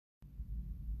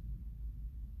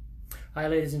Hi,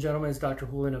 ladies and gentlemen, it's Dr.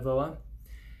 Novoa.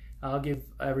 I'll give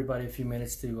everybody a few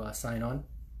minutes to sign on.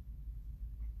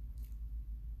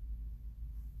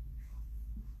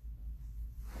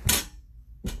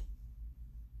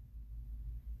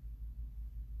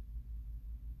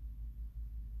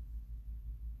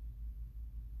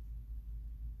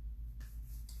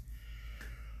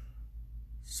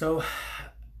 So,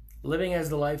 living as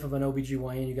the life of an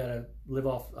OBGYN, you got to live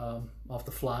off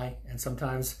the fly, and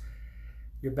sometimes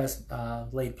your best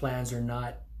laid plans are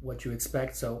not what you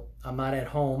expect. So I'm not at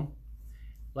home.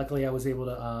 Luckily, I was able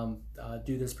to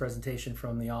do this presentation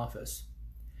from the office.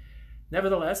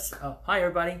 Nevertheless, hi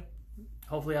everybody.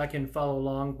 Hopefully I can follow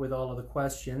along with all of the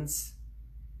questions.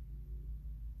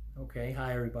 Okay,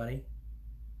 hi everybody.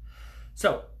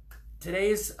 So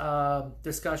today's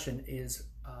discussion is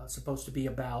supposed to be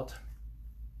about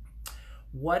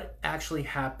what actually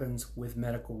happens with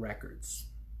medical records.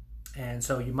 And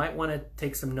so you might want to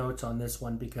take some notes on this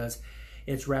one because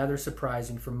it's rather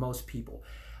surprising for most people.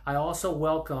 I also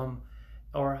welcome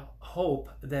or hope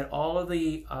that all of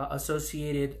the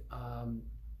associated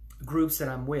groups that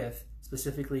I'm with,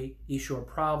 specifically E-shore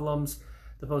problems,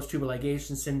 the post-tubal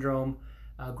ligation syndrome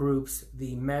groups,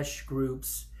 the mesh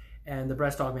groups, and the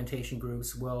breast augmentation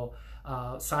groups will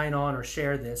sign on or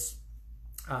share this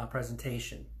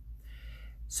presentation.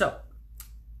 So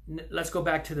let's go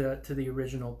back to the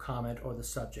original comment or the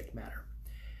subject matter.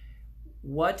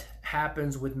 What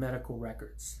happens with medical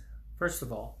records? First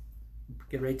of all,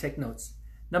 get ready to take notes.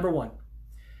 Number one,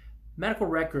 medical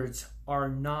records are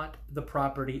not the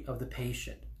property of the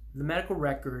patient. The medical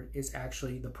record is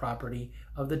actually the property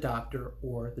of the doctor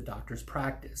or the doctor's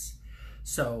practice.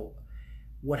 So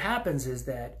what happens is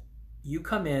that you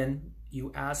come in,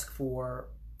 you ask for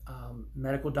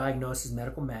medical diagnosis,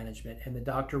 medical management, and the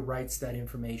doctor writes that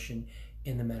information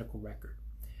in the medical record.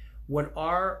 What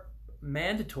are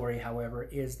mandatory, however,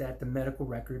 is that the medical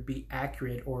record be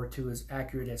accurate or to as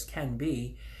accurate as can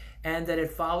be, and that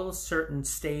it follows certain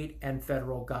state and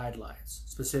federal guidelines,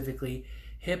 specifically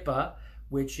HIPAA,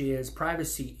 which is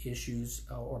privacy issues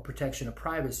or protection of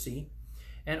privacy,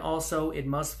 and also it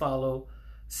must follow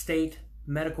state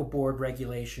medical board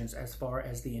regulations as far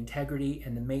as the integrity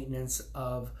and the maintenance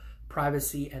of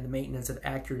privacy and the maintenance of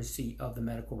accuracy of the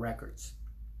medical records.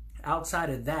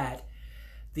 Outside of that,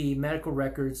 the medical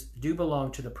records do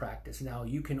belong to the practice. Now,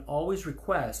 you can always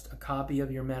request a copy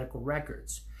of your medical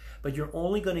records, but you're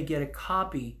only going to get a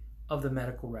copy of the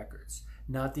medical records,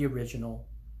 not the original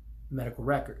medical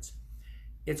records.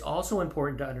 It's also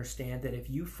important to understand that if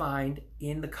you find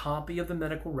in the copy of the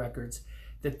medical records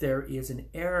that there is an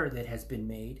error that has been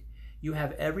made, you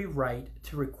have every right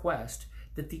to request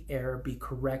that the error be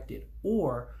corrected,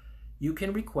 or you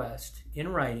can request in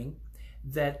writing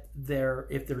that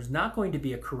if there's not going to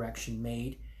be a correction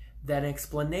made, that an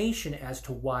explanation as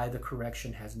to why the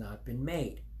correction has not been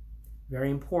made.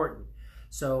 Very important.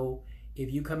 So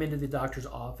if you come into the doctor's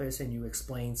office and you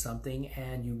explain something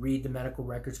and you read the medical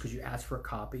records because you asked for a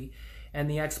copy, and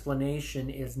the explanation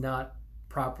is not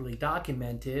properly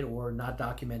documented or not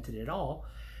documented at all,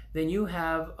 then you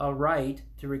have a right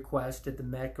to request that the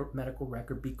medical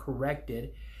record be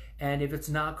corrected. And if it's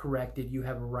not corrected, you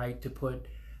have a right to put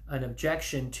an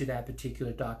objection to that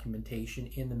particular documentation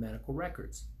in the medical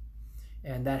records.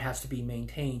 And that has to be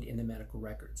maintained in the medical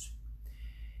records.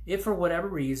 If for whatever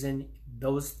reason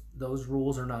those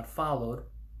rules are not followed,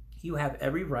 you have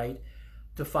every right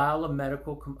to file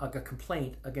a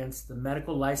complaint against the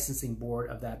medical licensing board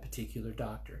of that particular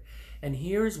doctor. And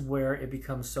here's where it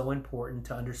becomes so important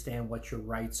to understand what your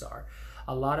rights are.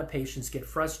 A lot of patients get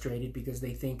frustrated because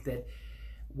they think that,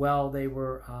 well, they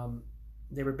were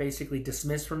basically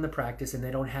dismissed from the practice and they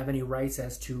don't have any rights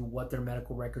as to what their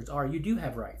medical records are. You do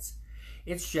have rights.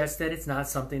 It's just that it's not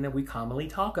something that we commonly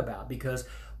talk about because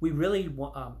we really,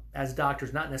 as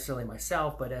doctors, not necessarily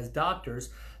myself, but as doctors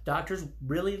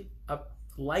really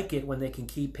like it when they can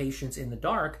keep patients in the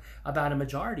dark about a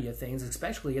majority of things,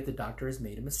 especially if the doctor has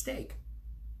made a mistake.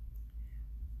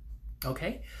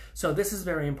 Okay, so this is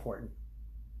very important.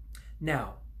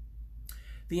 Now,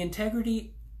 the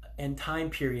integrity and time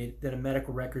period that a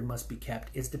medical record must be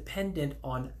kept is dependent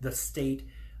on the state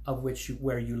of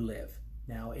where you live.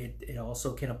 Now, it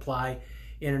also can apply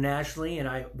internationally, and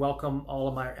I welcome all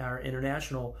of our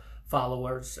international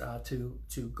followers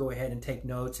to go ahead and take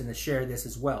notes and to share this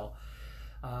as well.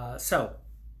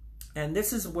 And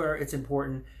this is where it's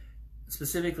important,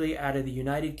 specifically out of the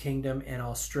United Kingdom and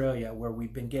Australia, where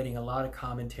we've been getting a lot of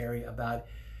commentary about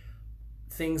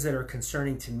things that are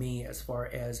concerning to me as far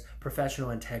as professional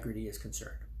integrity is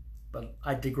concerned. But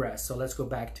I digress, so let's go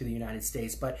back to the United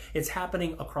States. But it's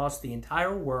happening across the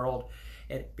entire world,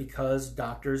 because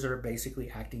doctors are basically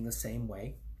acting the same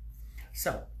way.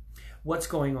 So what's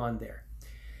going on there?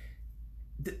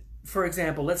 For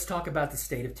example, let's talk about the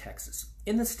state of Texas.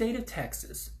 In the state of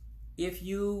Texas, if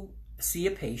you see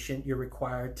a patient, you're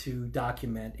required to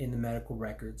document in the medical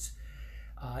records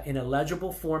in a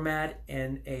legible format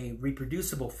and a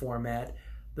reproducible format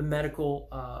the medical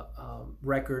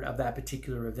record of that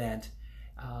particular event,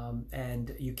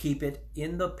 and you keep it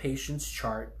in the patient's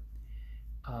chart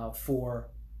for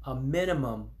a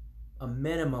minimum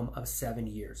of 7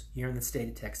 years. Here in the state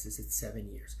of Texas, it's 7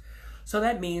 years. So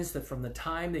that means that from the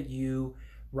time that you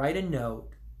write a note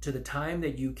to the time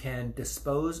that you can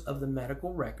dispose of the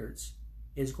medical records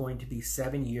is going to be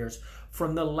 7 years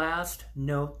from the last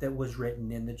note that was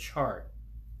written in the chart.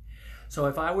 So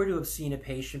if I were to have seen a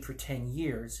patient for 10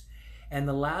 years, and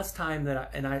the last time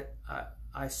that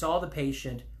I saw the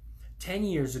patient 10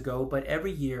 years ago, but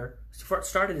every year,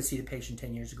 started to see the patient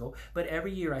 10 years ago, but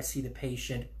every year I see the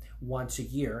patient once a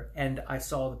year, and I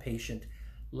saw the patient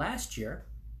last year,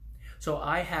 so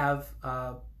I have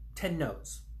 10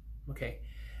 notes, okay?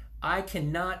 I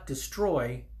cannot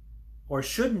destroy, or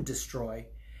shouldn't destroy,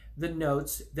 the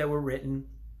notes that were written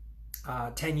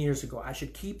 10 years ago. I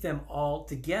should keep them all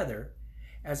together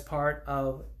as part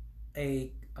of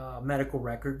a medical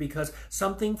record, because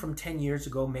something from 10 years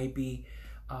ago may be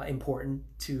important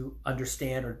to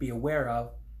understand or be aware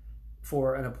of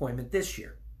for an appointment this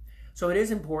year. So it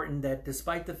is important that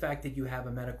despite the fact that you have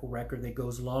a medical record that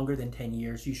goes longer than 10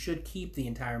 years, you should keep the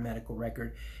entire medical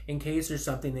record in case there's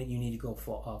something that you need to go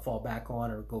fall back on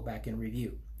or go back and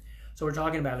review. So we're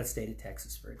talking about the state of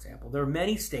Texas, for example. There are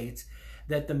many states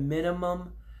that the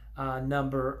minimum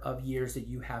number of years that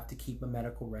you have to keep a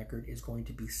medical record is going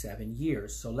to be 7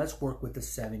 years. So let's work with the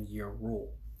 7-year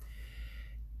rule.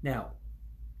 Now,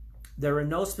 there are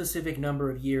no specific number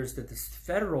of years that the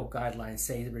federal guidelines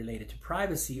say related to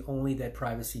privacy, only that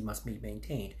privacy must be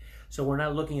maintained. So we're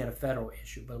not looking at a federal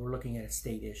issue, but we're looking at a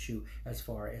state issue as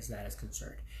far as that is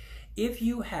concerned. If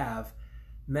you have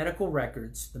medical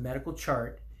records, the medical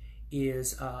chart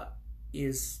is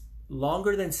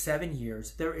longer than 7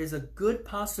 years, there is a good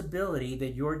possibility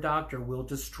that your doctor will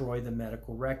destroy the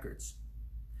medical records.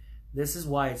 This is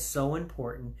why it's so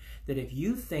important that if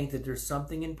you think that there's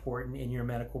something important in your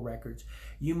medical records,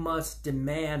 you must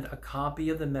demand a copy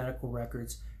of the medical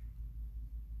records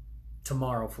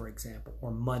tomorrow, for example,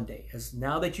 or Monday. As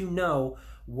now that you know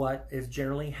what is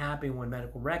generally happening with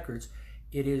medical records,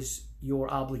 it is your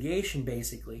obligation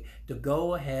basically to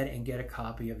go ahead and get a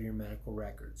copy of your medical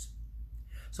records.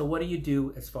 So what do you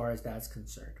do as far as that's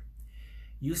concerned?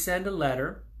 You send a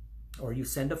letter or you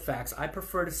send a fax. I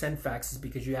prefer to send faxes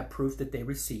because you have proof that they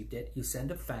received it. You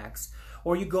send a fax,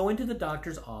 or you go into the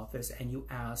doctor's office and you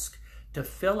ask to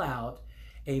fill out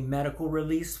a medical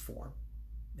release form.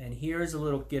 And here's a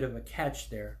little bit of a catch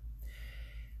there.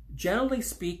 Generally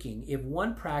speaking, if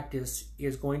one practice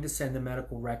is going to send the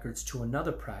medical records to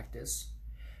another practice,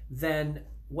 then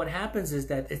what happens is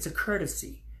that it's a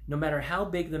courtesy. No matter how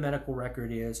big the medical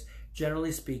record is,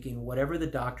 generally speaking, whatever the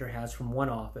doctor has from one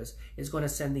office is going to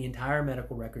send the entire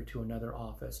medical record to another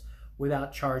office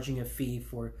without charging a fee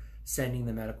for sending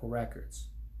the medical records.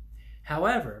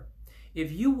 However,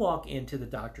 if you walk into the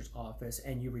doctor's office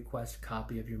and you request a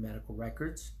copy of your medical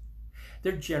records,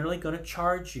 they're generally going to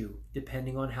charge you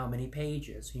depending on how many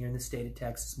pages. Here in the state of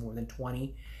Texas, more than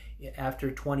 20.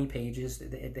 After 20 pages,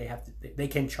 they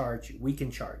can charge you. We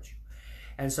can charge you.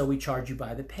 And so we charge you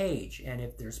by the page. And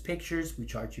if there's pictures, we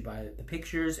charge you by the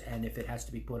pictures. And if it has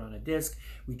to be put on a disc,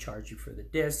 we charge you for the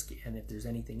disc. And if there's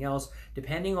anything else,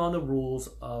 depending on the rules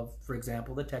of, for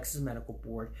example, the Texas Medical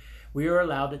Board, we are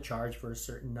allowed to charge for a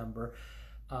certain number,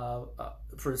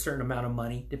 for a certain amount of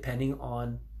money, depending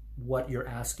on what you're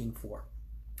asking for.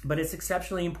 But it's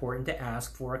exceptionally important to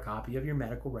ask for a copy of your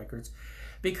medical records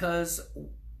because,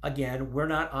 again, we're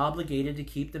not obligated to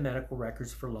keep the medical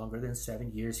records for longer than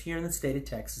 7 years here in the state of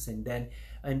Texas, and then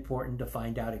important to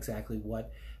find out exactly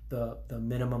what the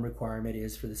minimum requirement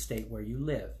is for the state where you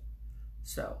live.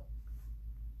 So,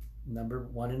 number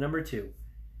one and number two,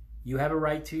 you have a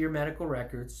right to your medical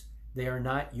records. They are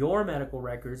not your medical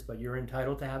records, but you're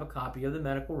entitled to have a copy of the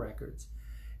medical records.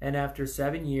 And after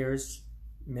 7 years,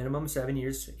 minimum 7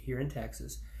 years here in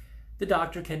Texas, the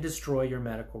doctor can destroy your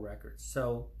medical records.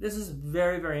 So this is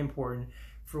very, very important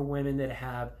for women that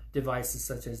have devices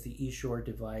such as the eSure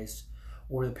device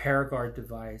or the Paragard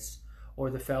device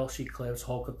or the Felshi clips,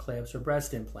 Holka clips, or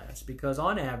breast implants, because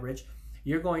on average,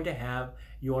 you're going to have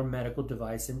your medical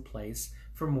device in place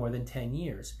for more than 10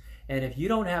 years. And if you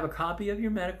don't have a copy of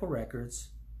your medical records,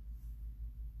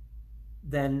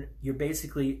 then you're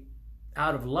basically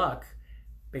out of luck,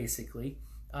 basically,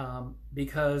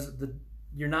 because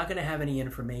you're not going to have any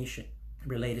information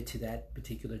related to that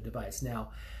particular device.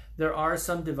 Now, there are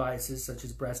some devices, such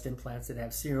as breast implants, that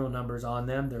have serial numbers on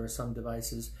them. There are some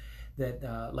devices that,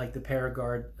 like the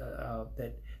Paragard,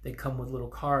 that they come with little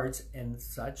cards and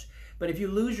such. But if you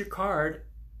lose your card,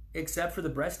 except for the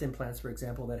breast implants, for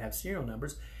example, that have serial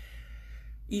numbers,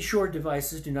 eShore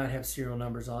devices do not have serial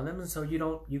numbers on them, and so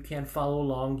you can't follow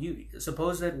along. You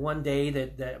suppose that one day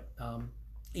that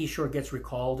eShore gets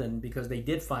recalled, and because they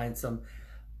did find some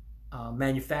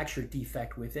manufacturer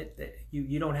defect with it, that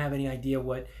you don't have any idea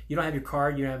you don't have your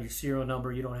card, you don't have your serial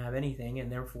number, you don't have anything,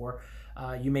 and therefore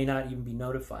you may not even be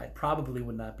notified, probably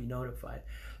would not be notified.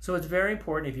 So it's very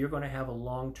important, if you're going to have a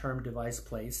long-term device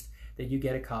placed, that you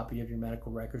get a copy of your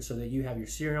medical record so that you have your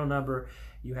serial number,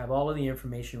 you have all of the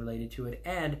information related to it,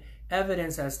 and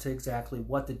evidence as to exactly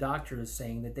what the doctor is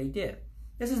saying that they did.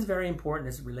 This is very important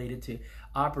as related to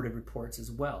operative reports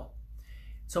as well.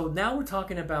 So now we're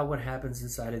talking about what happens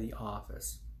inside of the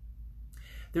office.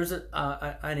 There's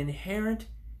an inherent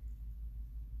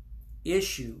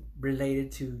issue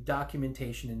related to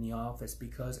documentation in the office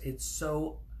because it's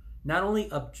so not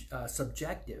only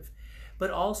subjective,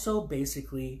 but also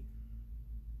basically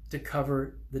to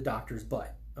cover the doctor's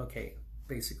butt, okay,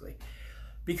 basically.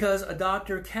 Because a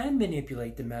doctor can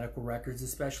manipulate the medical records,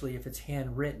 especially if it's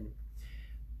handwritten.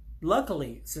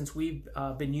 Luckily, since we've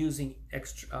been using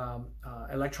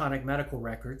electronic medical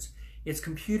records, it's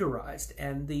computerized,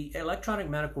 and the electronic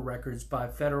medical records by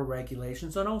federal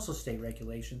regulations and also state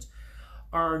regulations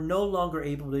are no longer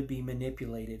able to be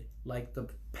manipulated like the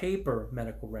paper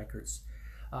medical records.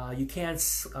 You can't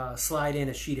slide in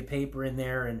a sheet of paper in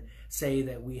there and say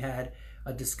that we had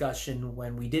a discussion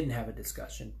when we didn't have a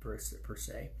discussion per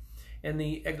se. And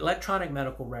the electronic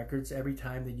medical records, every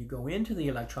time that you go into the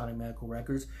electronic medical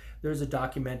records, there's a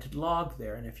documented log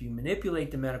there. And if you manipulate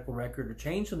the medical record or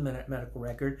change the medical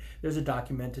record, there's a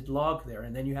documented log there.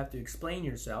 And then you have to explain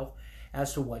yourself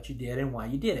as to what you did and why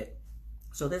you did it.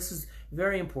 So this is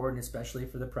very important, especially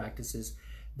for the practices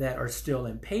that are still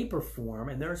in paper form.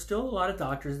 And there are still a lot of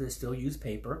doctors that still use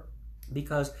paper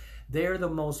because they're the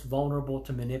most vulnerable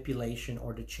to manipulation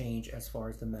or to change as far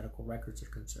as the medical records are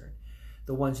concerned.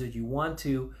 The ones that you want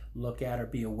to look at or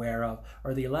be aware of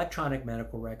are the electronic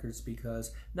medical records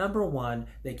because, number one,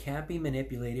 they can't be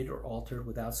manipulated or altered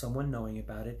without someone knowing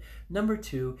about it. Number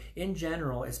two, in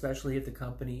general, especially if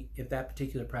that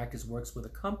particular practice works with a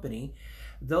company,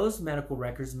 those medical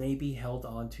records may be held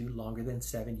on to longer than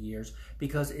 7 years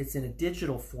because it's in a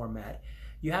digital format.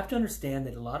 You have to understand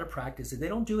that a lot of practices, they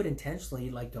don't do it intentionally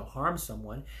like to harm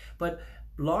someone, but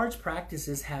large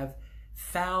practices have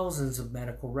thousands of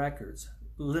medical records,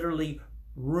 literally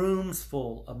rooms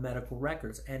full of medical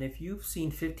records. And if you've seen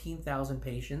 15,000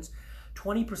 patients,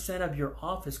 20% of your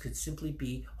office could simply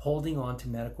be holding on to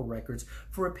medical records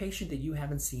for a patient that you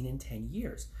haven't seen in 10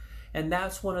 years. And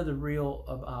that's one of the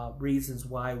real reasons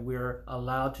why we're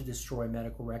allowed to destroy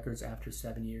medical records after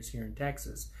 7 years here in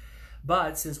Texas.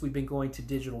 But since we've been going to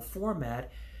digital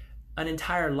format, an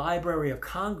entire Library of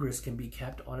Congress can be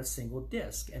kept on a single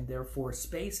disk, and therefore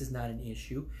space is not an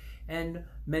issue. And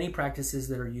many practices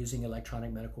that are using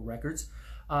electronic medical records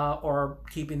are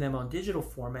keeping them on digital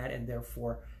format, and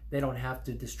therefore they don't have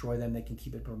to destroy them. They can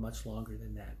keep it for much longer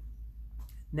than that.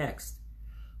 Next,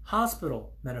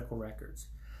 hospital medical records.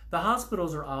 The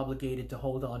hospitals are obligated to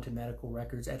hold on to medical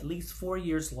records at least 4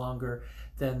 years longer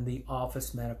than the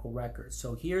office medical records.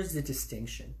 So here's the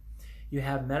distinction. You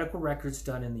have medical records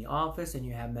done in the office and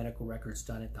you have medical records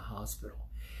done at the hospital.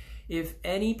 If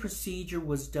any procedure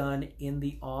was done in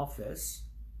the office,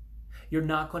 you're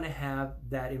not going to have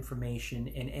that information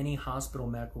in any hospital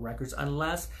medical records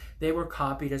unless they were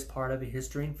copied as part of a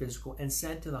history and physical and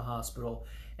sent to the hospital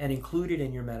and included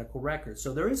in your medical records.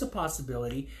 So there is a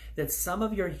possibility that some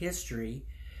of your history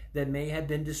that may have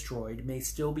been destroyed may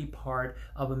still be part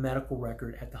of a medical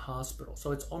record at the hospital.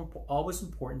 So it's always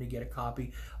important to get a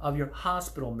copy of your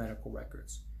hospital medical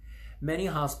records. Many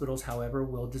hospitals, however,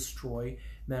 will destroy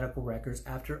medical records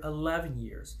after 11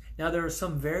 years. Now, there are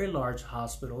some very large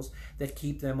hospitals that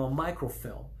keep them on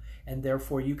microfilm, and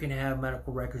therefore you can have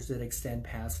medical records that extend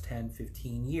past 10,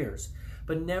 15 years.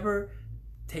 But never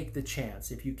take the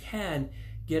chance. If you can,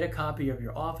 get a copy of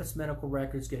your office medical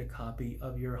records, get a copy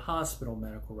of your hospital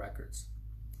medical records.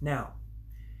 Now,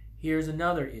 here's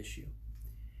another issue.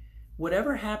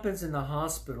 Whatever happens in the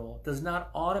hospital does not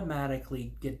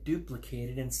automatically get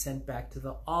duplicated and sent back to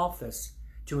the office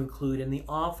to include in the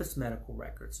office medical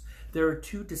records. There are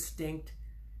two distinct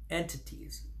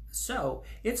entities. So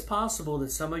it's possible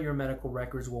that some of your medical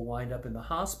records will wind up in the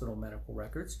hospital medical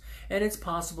records, and it's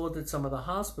possible that some of the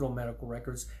hospital medical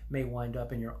records may wind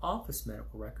up in your office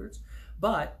medical records.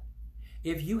 But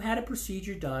if you had a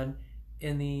procedure done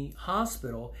in the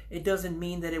hospital, it doesn't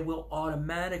mean that it will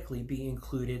automatically be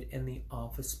included in the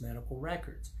office medical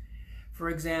records. For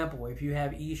example, if you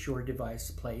have eSure device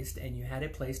placed and you had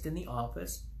it placed in the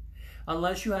office,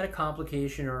 unless you had a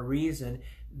complication or a reason,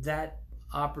 that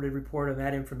operative report of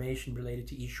that information related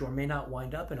to eSure may not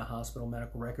wind up in a hospital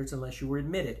medical records unless you were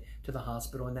admitted to the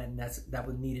hospital, and that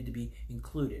would needed to be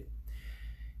included.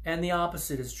 And the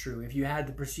opposite is true. If you had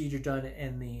the procedure done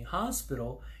in the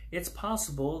hospital, it's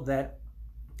possible that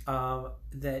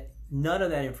that none of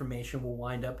that information will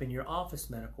wind up in your office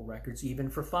medical records, even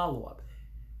for follow-up.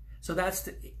 So that's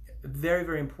very,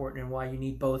 very important, and why you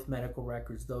need both medical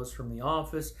records, those from the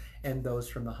office and those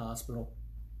from the hospital.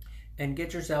 And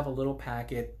get yourself a little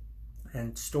packet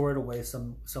and store it away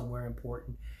somewhere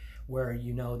important where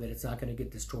you know that it's not going to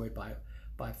get destroyed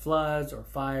by floods or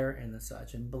fire and the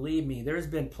such. And believe me, there's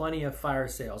been plenty of fire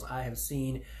sales. I have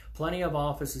seen plenty of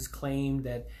offices claim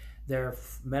that their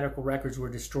medical records were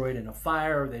destroyed in a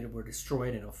fire, or they were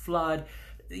destroyed in a flood.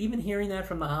 Even hearing that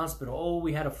from the hospital, oh,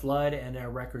 we had a flood and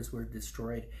our records were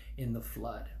destroyed in the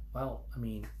flood. Well, I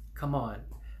mean, come on.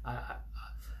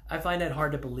 I find that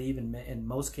hard to believe in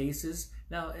most cases.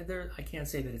 Now, I can't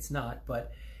say that it's not,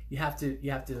 but you have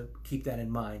to keep that in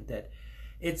mind, that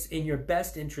it's in your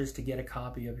best interest to get a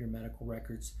copy of your medical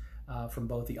records from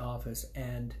both the office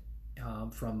and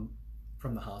from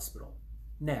the hospital.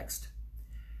 Next,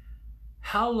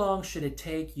 how long should it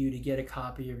take you to get a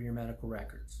copy of your medical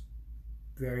records?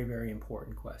 Very, very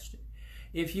important question.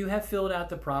 If you have filled out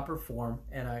the proper form,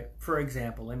 and for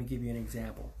example, let me give you an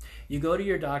example. You go to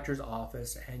your doctor's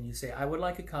office and you say, I would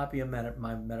like a copy of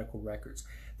my medical records.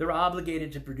 They're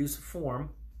obligated to produce a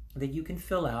form that you can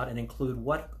fill out and include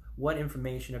what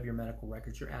information of your medical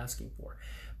records you're asking for.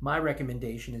 My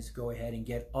recommendation is to go ahead and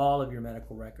get all of your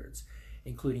medical records,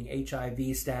 including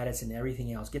HIV status and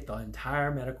everything else. Get the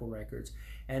entire medical records,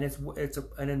 and it's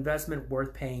an investment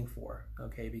worth paying for,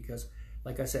 okay? Because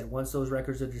like I said, once those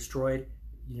records are destroyed,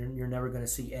 you're never going to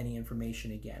see any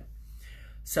information again.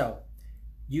 So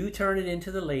you turn it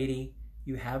into the lady,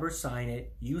 you have her sign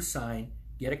it, you sign,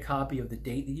 get a copy of the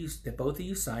date that both of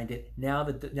you signed it.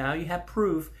 Now you have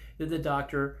proof that the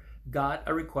doctor got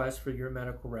a request for your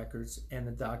medical records and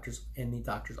in the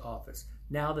doctor's office.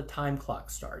 Now the time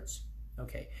clock starts.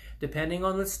 Okay, depending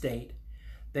on the state,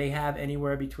 they have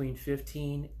anywhere between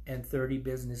 15 and 30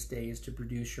 business days to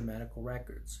produce your medical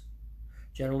records.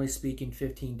 Generally speaking,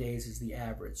 15 days is the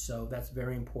average, so that's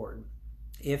very important.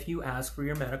 If you ask for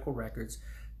your medical records,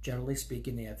 generally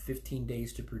speaking, they have 15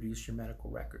 days to produce your medical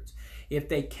records. If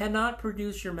they cannot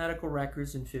produce your medical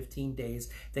records in 15 days,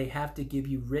 they have to give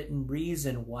you written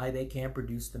reason why they can't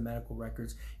produce the medical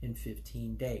records in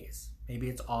 15 days. Maybe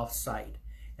it's off-site,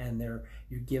 and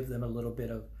you give them a little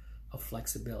bit of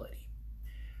flexibility.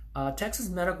 Texas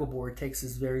Medical Board takes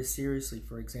this very seriously.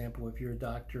 For example, if you're a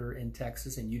doctor in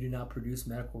Texas and you do not produce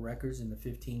medical records in the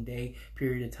 15-day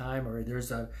period of time, or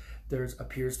there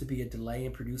appears to be a delay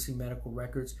in producing medical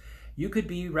records, you could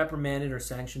be reprimanded or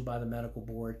sanctioned by the medical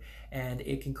board, and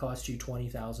it can cost you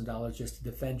 $20,000 just to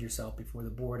defend yourself before the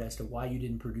board as to why you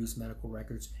didn't produce medical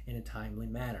records in a timely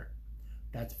manner.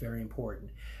 That's very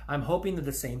important. I'm hoping that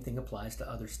the same thing applies to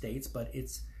other states, but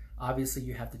it's obviously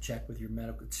you have to check with your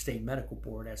state medical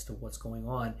board as to what's going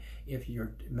on if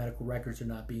your medical records are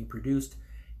not being produced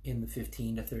in the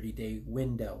 15 to 30 day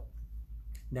window.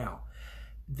 Now,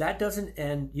 that doesn't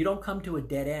end. You don't come to a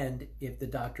dead end if the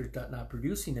doctor's not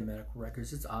producing the medical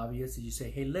records. It's obvious that you say,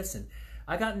 hey, listen,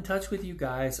 I got in touch with you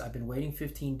guys. I've been waiting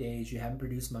 15 days. You haven't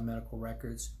produced my medical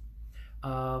records.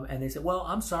 And they said, well,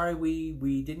 I'm sorry,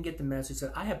 we didn't get the message. I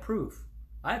said, I have proof.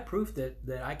 I have proof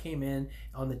that I came in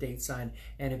on the date signed.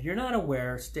 And if you're not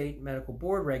aware, state medical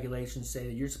board regulations say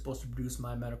that you're supposed to produce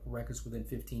my medical records within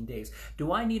 15 days.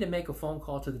 Do I need to make a phone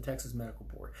call to the Texas Medical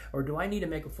Board? Or do I need to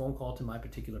make a phone call to my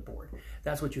particular board?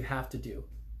 That's what you have to do.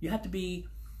 You have to be,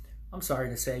 I'm sorry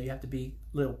to say, you have to be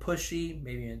a little pushy,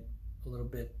 maybe a little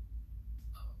bit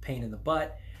pain in the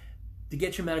butt to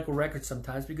get your medical records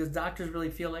sometimes, because doctors really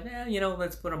feel like,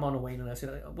 let's put them on a waiting list.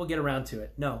 We'll get around to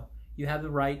it. No. You have the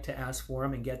right to ask for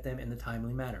them and get them in the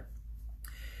timely manner.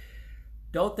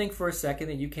 Don't think for a second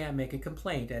that you can't make a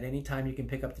complaint. At any time you can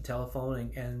pick up the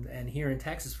telephone, and here in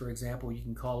Texas, for example, you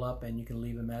can call up and you can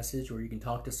leave a message, or you can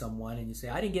talk to someone and you say,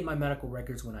 I didn't get my medical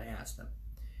records when I asked them.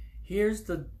 Here's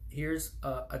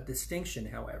a distinction,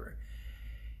 however.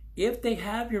 If they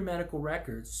have your medical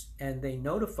records and they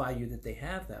notify you that they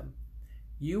have them,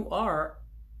 you are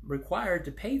required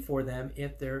to pay for them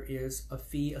if there is a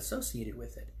fee associated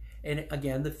with it. And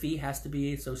again, the fee has to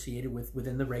be associated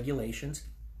within the regulations.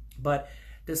 But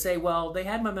to say, well, they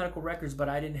had my medical records, but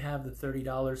I didn't have the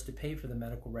 $30 to pay for the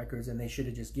medical records and they should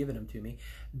have just given them to me,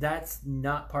 that's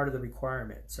not part of the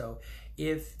requirement. So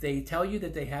if they tell you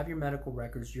that they have your medical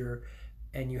records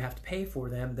and you have to pay for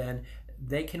them, then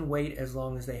they can wait as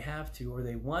long as they have to or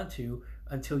they want to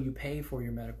until you pay for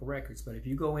your medical records. But if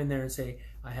you go in there and say,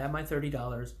 I have my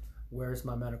 $30, where's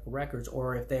my medical records?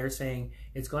 Or if they're saying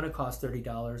it's going to cost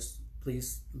 $30,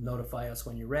 please notify us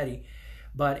when you're ready.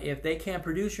 But if they can't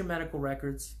produce your medical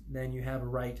records, then you have a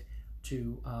right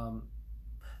to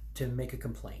make a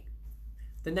complaint.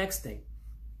 The next thing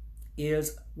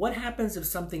is, what happens if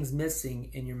something's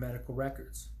missing in your medical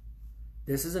records?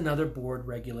 This is another board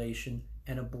regulation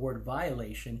and a board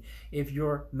violation if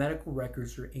your medical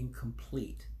records are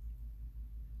incomplete.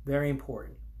 Very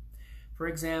important. For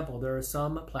example, there are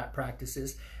some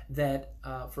practices that,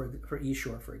 for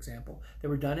eSure, for example, that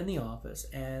were done in the office,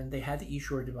 and they had the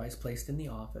eSure device placed in the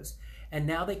office, and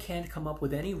now they can't come up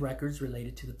with any records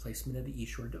related to the placement of the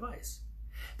eSure device.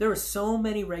 There are so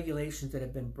many regulations that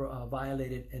have been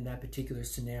violated in that particular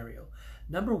scenario.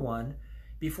 Number one,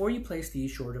 before you place the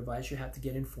eSure device, you have to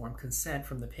get informed consent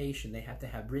from the patient. They have to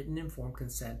have written informed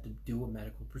consent to do a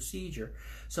medical procedure.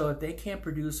 So if they can't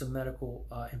produce a medical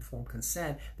informed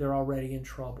consent, they're already in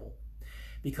trouble.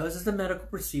 Because it's a medical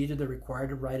procedure, they're required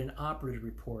to write an operative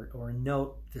report or a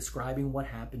note describing what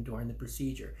happened during the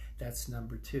procedure. That's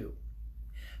number two.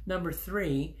 Number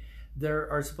three, they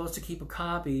are supposed to keep a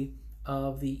copy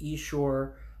of the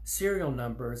eSure serial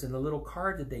numbers and the little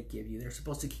card that they give you. They're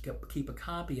supposed to keep a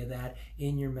copy of that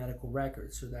in your medical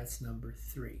records. So that's number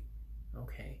three.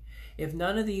 Okay. If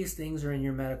none of these things are in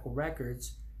your medical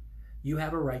records, you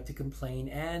have a right to complain,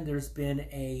 and there's been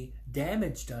a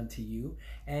damage done to you,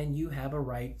 and you have a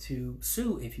right to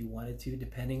sue if you wanted to,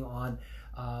 depending on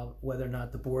whether or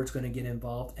not the board's going to get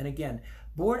involved. And again,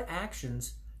 board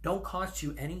actions don't cost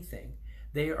you anything.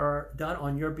 They are done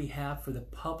on your behalf for the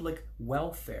public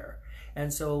welfare.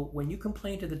 And so when you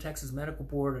complain to the Texas Medical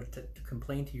Board or to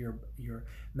complain to your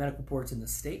medical boards in the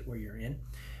state where you're in,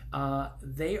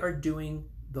 they are doing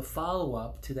the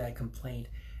follow-up to that complaint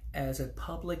as a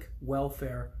public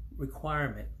welfare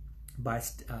requirement by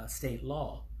state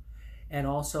law. And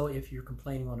also, if you're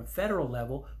complaining on a federal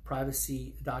level,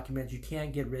 privacy documents, you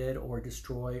can't get rid or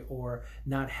destroy or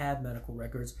not have medical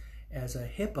records as a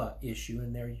HIPAA issue,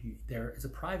 and there is a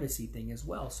privacy thing as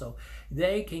well. So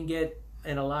they can get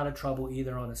in a lot of trouble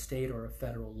either on a state or a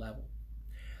federal level.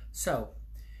 So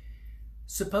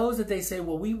suppose that they say,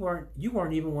 well, you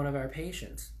weren't even one of our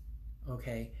patients.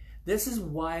 Okay, this is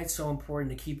why it's so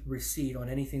important to keep a receipt on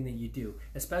anything that you do,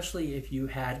 especially if you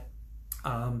had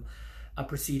a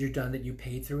procedure done that you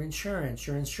paid through insurance.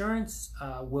 Your insurance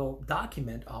will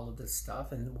document all of this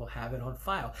stuff and will have it on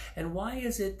file. And why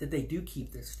is it that they do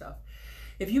keep this stuff?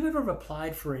 If you've ever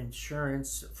applied for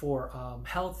insurance, for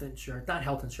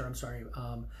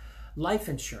life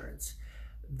insurance,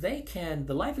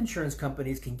 the life insurance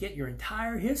companies can get your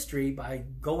entire history by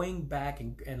going back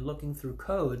and looking through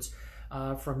codes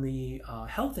from the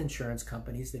health insurance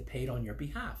companies that paid on your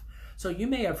behalf. So you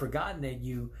may have forgotten that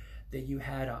you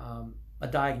had a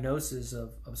diagnosis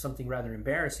of something rather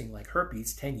embarrassing like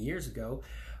herpes 10 years ago,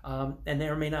 and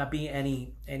there may not be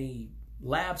any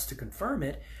labs to confirm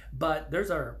it, but there's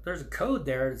a code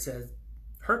there that says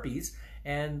herpes,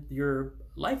 and your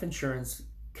life insurance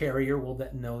carrier will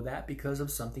know that because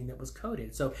of something that was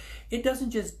coded. So it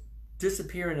doesn't just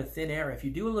disappear in a thin air. If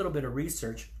you do a little bit of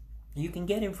research, you can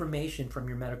get information from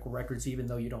your medical records even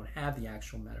though you don't have the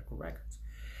actual medical records.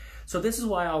 So this is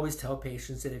why I always tell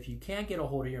patients that if you can't get a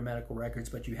hold of your medical records,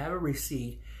 but you have a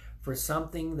receipt for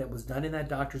something that was done in that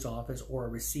doctor's office, or a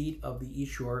receipt of the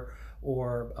eSure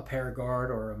or a Paragard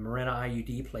or a Mirena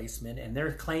IUD placement, and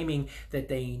they're claiming that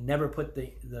they never put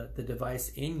the device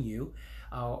in you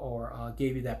or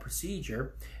gave you that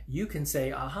procedure, you can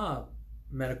say, aha,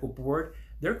 medical board,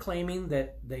 they're claiming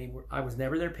that I was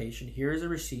never their patient. Here's a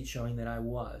receipt showing that I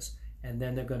was. And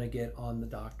then they're going to get on the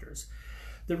doctors.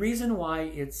 The reason why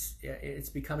it's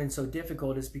becoming so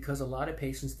difficult is because a lot of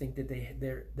patients think that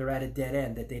they're at a dead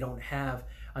end, that they don't have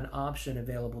an option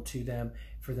available to them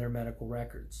for their medical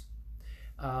records.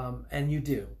 And you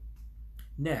do.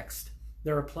 Next,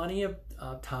 there are plenty of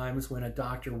times when a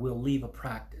doctor will leave a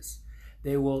practice.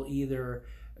 They will either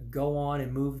go on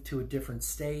and move to a different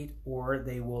state, or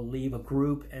they will leave a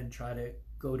group and try to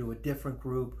go to a different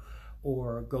group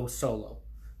or go solo.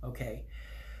 Okay.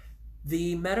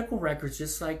 The medical records,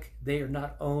 just like they are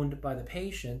not owned by the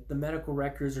patient, the medical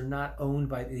records are not owned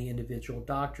by the individual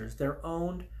doctors. They're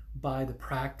owned by the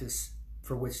practice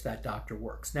for which that doctor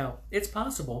works. Now, it's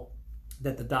possible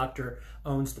that the doctor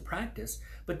owns the practice,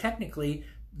 but technically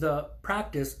the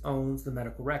practice owns the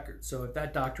medical records. So if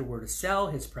that doctor were to sell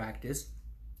his practice,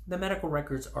 the medical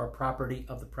records are property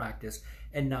of the practice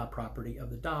and not property of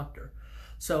the doctor.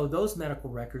 So those medical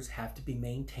records have to be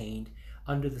maintained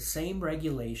under the same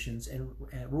regulations and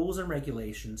rules and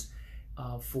regulations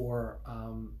for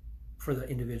the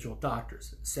individual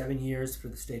doctors. 7 years for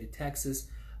the state of Texas,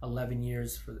 11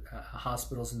 years for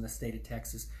hospitals in the state of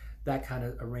Texas. That kind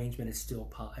of arrangement is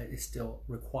still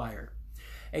required.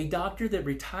 A doctor that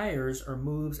retires or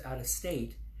moves out of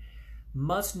state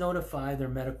must notify their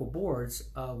medical boards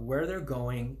of where they're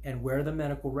going and where the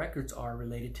medical records are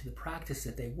related to the practice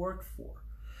that they work for.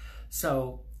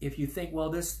 So if you think,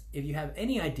 well, if you have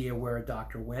any idea where a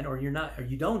doctor went, or you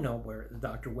don't know where the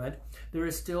doctor went, there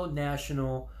is still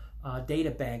national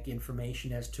data bank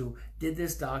information as to, did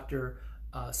this doctor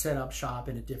set up shop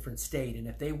in a different state? And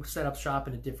if they set up shop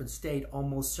in a different state,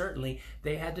 almost certainly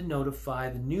they had to notify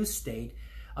the new state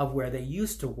of where they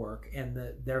used to work, and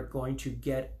they're going to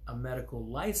get a medical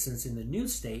license in the new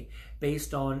state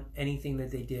based on anything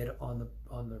that they did on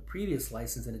the previous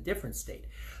license in a different state.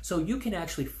 So you can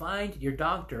actually find your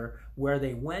doctor where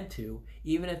they went to.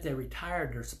 Even if they're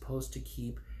retired, they're supposed to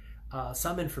keep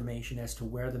some information as to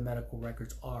where the medical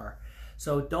records are.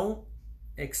 So don't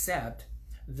accept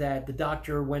that the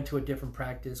doctor went to a different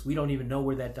practice. We don't even know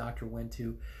where that doctor went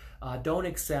to. Don't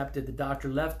accept that the doctor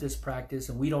left this practice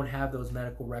and we don't have those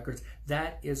medical records.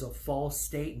 That is a false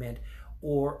statement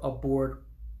or a board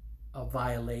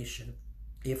violation.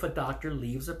 If a doctor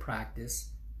leaves a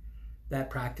practice, that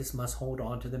practice must hold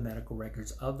on to the medical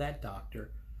records of that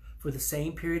doctor for the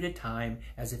same period of time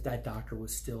as if that doctor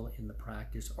was still in the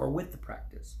practice or with the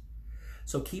practice.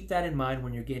 So keep that in mind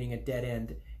when you're getting a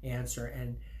dead-end answer,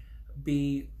 and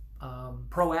be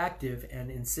proactive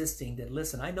and insisting that,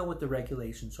 listen, I know what the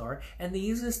regulations are, and the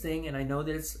easiest thing, and I know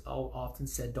that it's often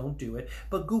said don't do it,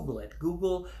 but Google it.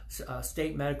 Google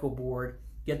state medical board,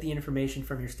 get the information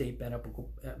from your state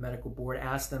medical board,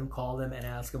 ask them, call them and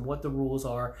ask them what the rules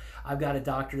are. I've got a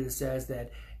doctor that says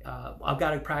that, I've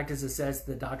got a practice that says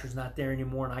the doctor's not there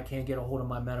anymore and I can't get a hold of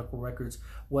my medical records.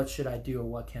 What should I do, or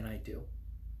what can I do?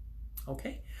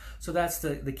 Okay, so that's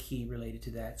the key related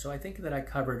to that. So I think that I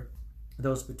covered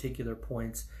those particular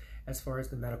points as far as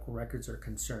the medical records are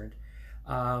concerned.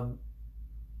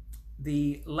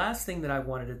 The last thing that I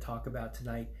wanted to talk about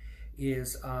tonight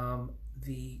is I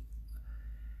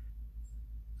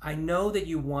know that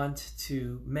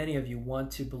many of you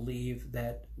want to believe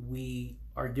that we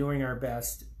are doing our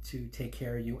best to take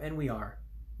care of you, and we are.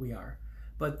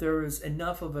 But there is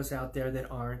enough of us out there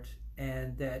that aren't,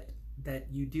 and that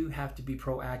you do have to be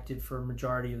proactive for a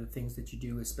majority of the things that you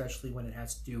do, especially when it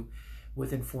has to do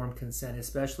with informed consent,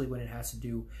 especially when it has to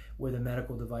do with a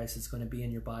medical device that's going to be in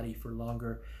your body for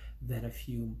longer than a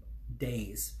few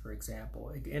days, for example.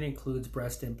 It includes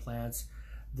breast implants,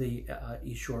 the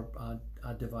eShort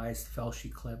device,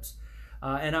 Felshi clips.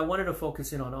 And I wanted to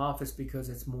focus in on office because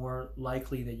it's more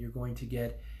likely that you're going to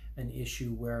get an issue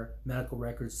where medical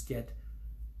records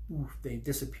they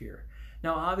disappear.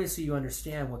 Now, obviously, you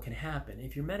understand what can happen.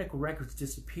 If your medical records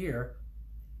disappear,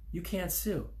 you can't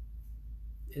sue.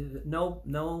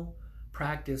 No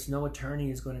practice, no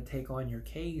attorney is going to take on your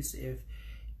case if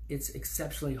it's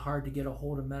exceptionally hard to get a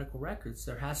hold of medical records.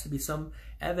 There has to be some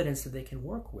evidence that they can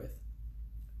work with.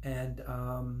 And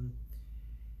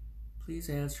please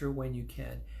answer when you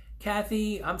can.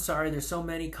 Kathy, I'm sorry, there's so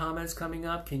many comments coming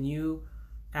up. Can you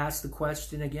ask the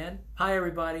question again? Hi,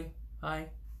 everybody. Hi.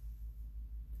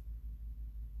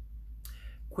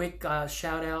 Quick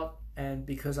shout out, and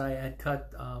because I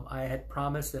had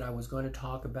promised that I was going to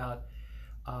talk about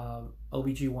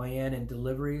OBGYN and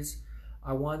deliveries,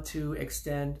 I want to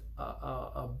extend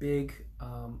a big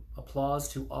applause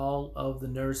to all of the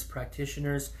nurse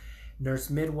practitioners, nurse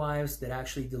midwives that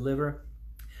actually deliver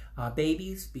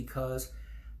babies, because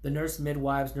the nurse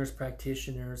midwives, nurse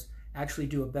practitioners actually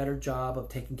do a better job of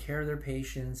taking care of their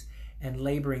patients and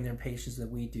laboring their patients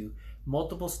than we do.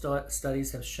 Multiple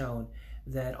studies have shown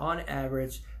that on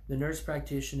average, the nurse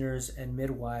practitioners and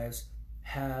midwives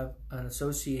have an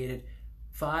associated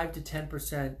 5 to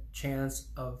 10% chance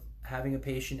of having a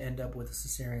patient end up with a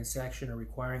cesarean section or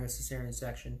requiring a cesarean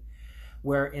section,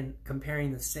 where in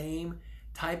comparing the same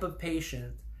type of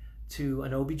patient to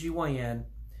an OBGYN,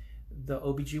 the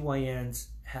OBGYNs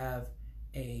have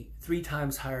a 3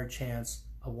 times higher chance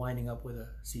of winding up with a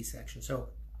C-section. So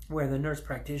where the nurse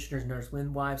practitioners, nurse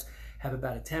midwives have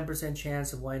about a 10%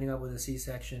 chance of winding up with a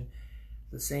C-section,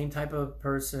 the same type of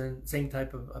person, same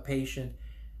type of a patient,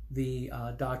 the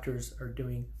doctors are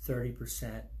doing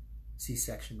 30%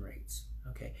 C-section rates.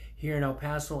 Okay, here in El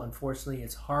Paso, unfortunately,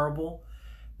 it's horrible.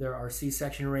 There are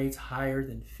C-section rates higher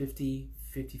than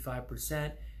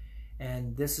 50–55%.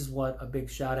 And this is what a big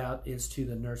shout out is to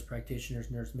the nurse practitioners,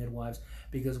 nurse midwives,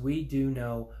 because we do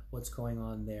know what's going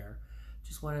on there.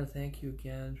 Just wanted to thank you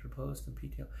again for post and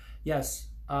PTO. Yes,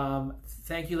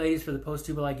 thank you, ladies, for the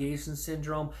post-tubal ligation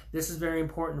syndrome. This is very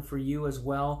important for you as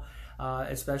well,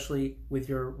 especially with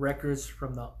your records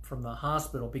from the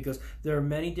hospital, because there are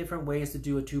many different ways to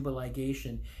do a tubal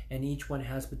ligation, and each one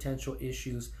has potential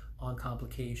issues on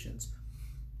complications.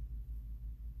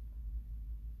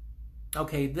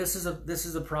 Okay, this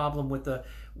is a problem with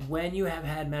when you have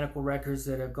had medical records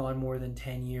that have gone more than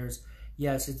 10 years.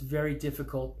 Yes, it's very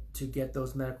difficult to get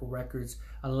those medical records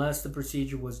unless the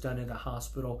procedure was done at a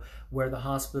hospital, where the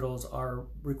hospitals are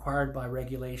required by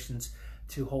regulations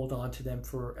to hold on to them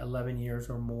for 11 years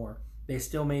or more. They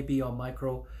still may be on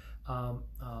micro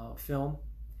film,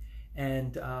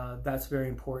 and that's very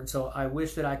important. So I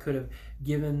wish that I could have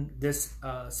given this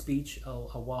speech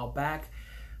a while back.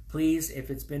 Please, if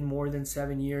it's been more than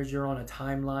 7 years, you're on a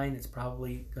timeline.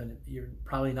 You're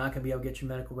probably not going to be able to get your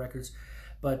medical records,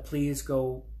 but please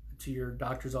go to your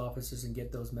doctor's offices and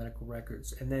get those medical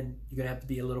records. And then you're going to have to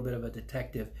be a little bit of a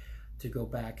detective to go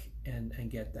back and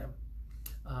get them.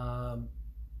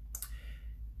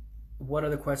 What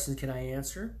other questions can I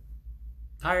answer?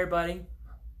 Hi, everybody.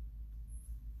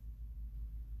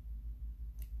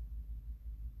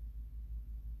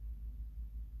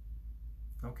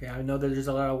 Okay, I know that there's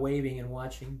a lot of waving and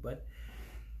watching, but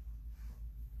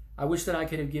I wish that I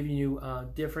could have given you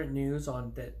different news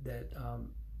on that.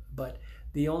 But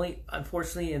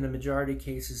unfortunately, in the majority of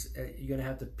cases, you're going to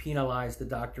have to penalize the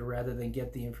doctor rather than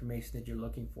get the information that you're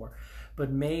looking for.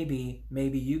 But maybe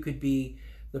you could be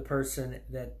the person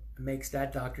that makes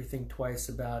that doctor think twice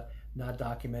about not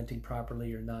documenting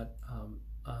properly or not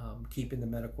keeping the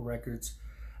medical records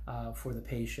for the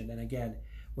patient. And again,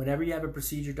 whenever you have a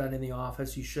procedure done in the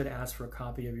office, you should ask for a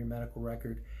copy of your medical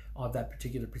record of that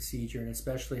particular procedure, and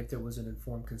especially if there was an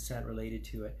informed consent related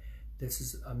to it. This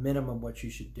is a minimum what you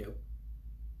should do.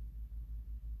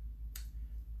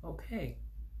 Okay.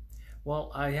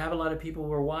 Well, I have a lot of people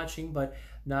who are watching, but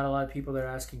not a lot of people that are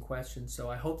asking questions. So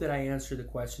I hope that I answered the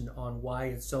question on why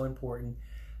it's so important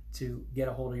to get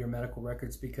a hold of your medical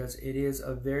records, because it is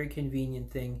a very convenient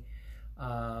thing.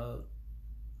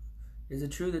 Is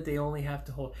it true that they only have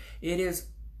to hold? It is,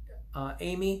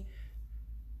 Amy,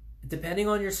 depending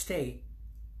on your state,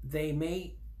 they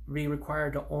may be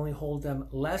required to only hold them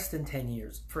less than 10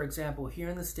 years. For example, here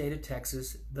in the state of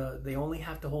Texas, they only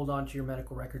have to hold on to your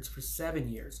medical records for 7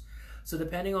 years. So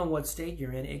depending on what state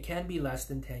you're in, it can be less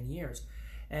than 10 years.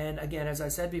 And again, as I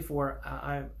said before,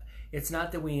 it's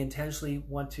not that we intentionally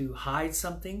want to hide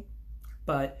something,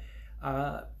 but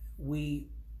we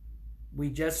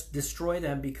just destroy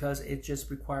them because it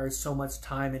just requires so much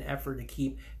time and effort to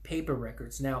keep paper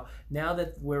records. Now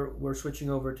that we're switching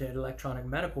over to electronic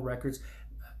medical records,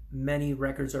 many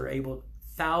records are able,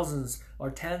 thousands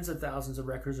or tens of thousands of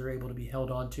records are able to be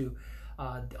held onto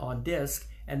on disk,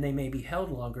 and they may be held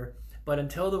longer. But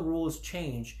until the rules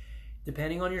change,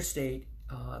 depending on your state,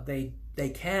 they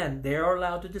are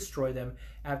allowed to destroy them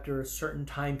after a certain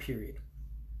time period.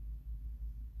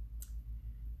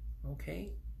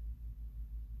 Okay.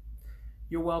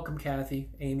 You're welcome,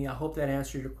 Kathy. Amy, I hope that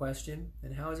answered your question.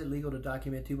 And how is it legal to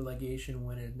document tubal ligation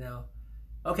when it is now?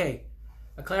 Okay,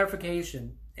 a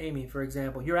clarification. Amy, for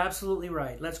example, you're absolutely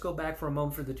right. Let's go back for a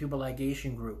moment for the tubal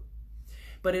ligation group.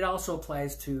 But it also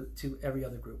applies to every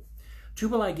other group.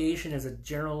 Tubal ligation is a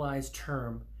generalized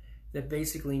term that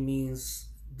basically means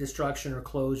destruction or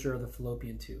closure of the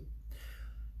fallopian tube.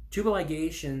 Tubal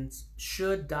ligations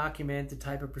should document the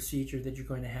type of procedure that you're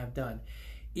going to have done.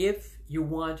 If you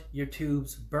want your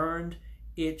tubes burned,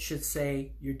 it should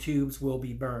say your tubes will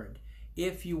be burned.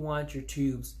 If you want your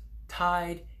tubes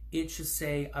tied, it should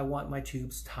say I want my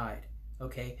tubes tied.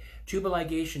 Okay? Tubal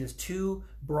ligation is too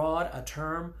broad a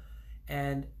term,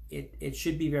 and it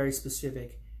should be very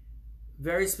specific.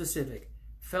 Very specific.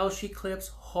 Fell sheet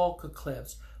clips, Hulka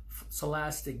clips,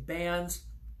 celastic bands,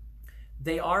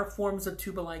 they are forms of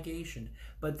tubal ligation,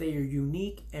 but they are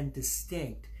unique and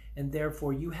distinct, and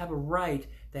therefore you have a right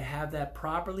to have that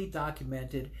properly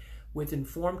documented with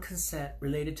informed consent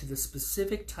related to the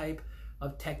specific type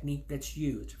of technique that's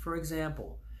used. For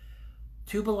example,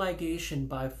 tubal ligation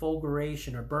by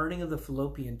fulguration or burning of the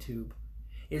fallopian tube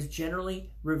is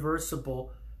generally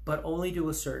reversible, but only to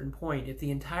a certain point. If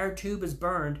the entire tube is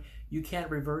burned, you can't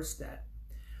reverse that.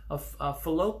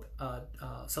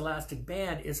 celastic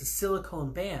band is a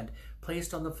silicone band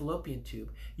placed on the fallopian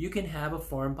tube. You can have a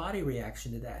foreign body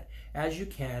reaction to that, as you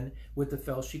can with the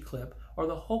Felshie clip or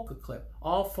the Holka clip.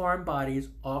 All foreign bodies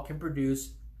all can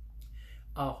produce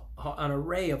an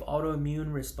array of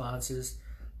autoimmune responses,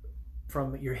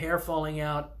 from your hair falling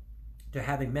out to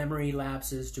having memory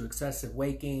lapses to excessive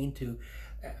weight gain to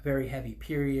very heavy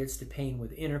periods to pain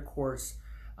with intercourse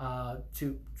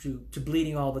to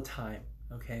bleeding all the time.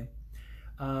 Okay,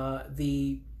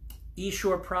 the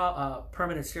Essure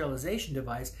permanent sterilization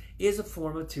device is a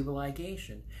form of tubal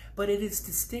ligation, but it is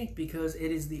distinct because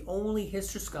it is the only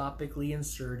hysteroscopically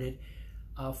inserted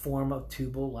form of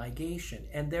tubal ligation,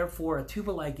 and therefore a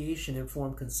tubal ligation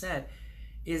informed consent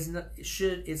is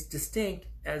distinct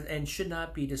and should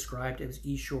not be described as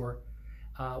Essure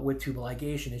with tubal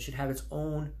ligation. It should have its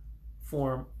own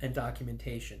form and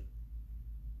documentation.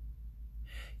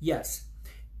 Yes.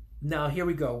 Now here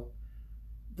we go.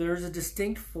 There's a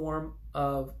distinct form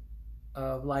of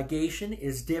ligation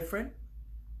is different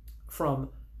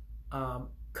from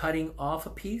cutting off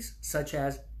a piece, such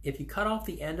as if you cut off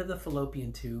the end of the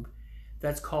fallopian tube,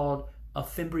 that's called a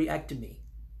fimbriectomy.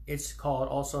 It's called,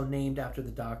 also named after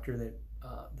the doctor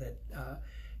that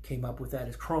came up with that,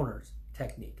 as Kroner's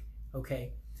technique.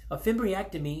 Okay, a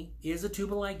fimbriectomy is a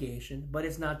tubal ligation, but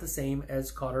it's not the same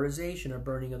as cauterization or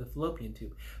burning of the fallopian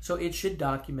tube. So it should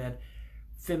document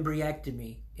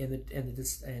fimbriectomy in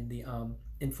the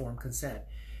informed consent.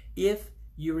 If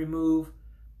you remove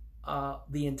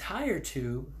the entire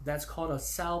tube, that's called a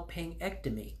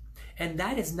salpingectomy, and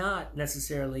that is not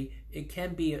necessarily. It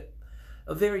can be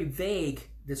a very vague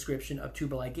description of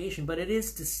tubal ligation, but it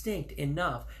is distinct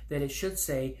enough that it should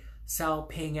say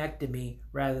salpingectomy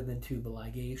rather than tubal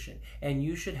ligation, and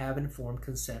you should have informed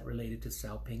consent related to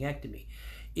salpingectomy.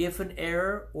 If an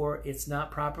error or it's not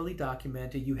properly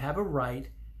documented, you have a right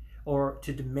or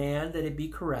to demand that it be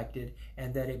corrected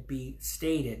and that it be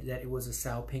stated that it was a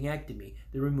salpingectomy.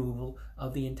 The removal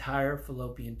of the entire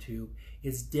fallopian tube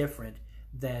is different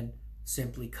than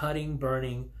simply cutting,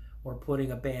 burning, or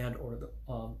putting a band or the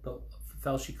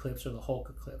Felshie clips or the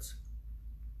Holka clips.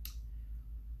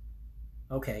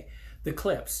 Okay, the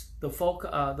clips, the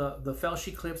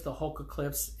Felshie clips, the Holka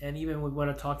clips, and even we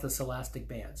want to talk to celastic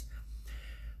bands.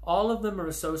 All of them are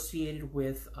associated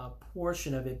with a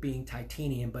portion of it being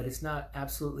titanium, but it's not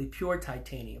absolutely pure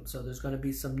titanium. So there's going to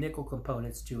be some nickel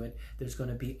components to it. There's going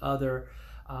to be other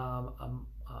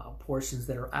portions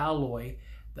that are alloy,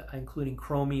 including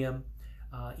chromium.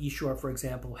 Essure, for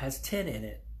example, has tin in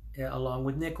it, along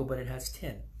with nickel, but it has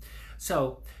tin.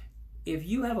 So if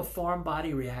you have a foreign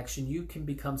body reaction, you can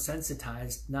become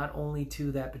sensitized not only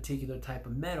to that particular type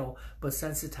of metal, but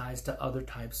sensitized to other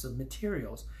types of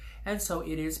materials. And so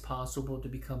it is possible to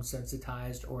become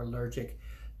sensitized or allergic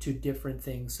to different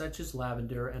things such as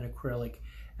lavender and acrylic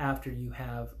after you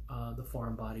have the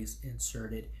foreign bodies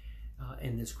inserted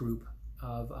in this group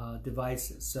of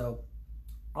devices. So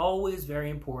always very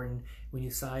important when you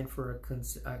sign for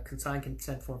a signed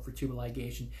consent form for tubal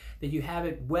ligation that you have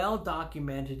it well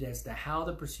documented as to how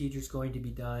the procedure is going to be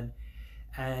done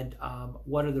and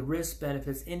what are the risks,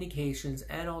 benefits, indications,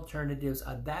 and alternatives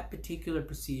of that particular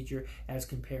procedure as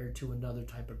compared to another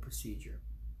type of procedure.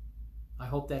 I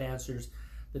hope that answers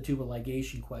the tubal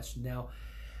ligation question. Now,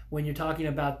 when you're talking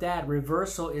about that,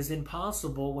 reversal is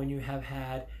impossible when you have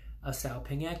had a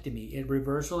salpingectomy.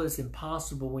 Reversal is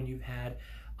impossible when you've had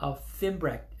a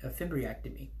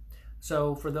fimbriectomy.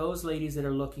 So for those ladies that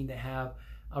are looking to have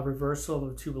a reversal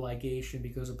of tubal ligation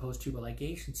because of post-tubal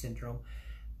ligation syndrome,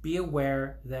 be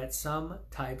aware that some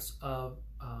types of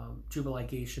tubal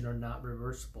ligation are not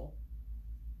reversible.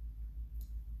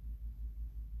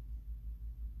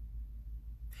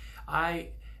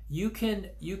 You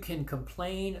can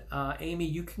complain, Amy,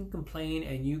 you can complain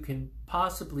and you can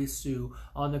possibly sue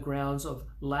on the grounds of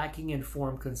lacking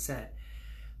informed consent.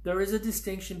 There is a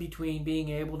distinction between being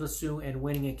able to sue and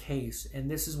winning a case, and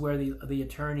this is where the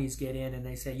attorneys get in and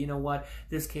they say, you know what,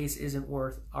 this case isn't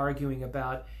worth arguing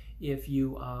about. If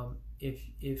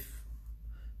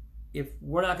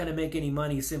we're not going to make any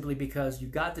money simply because you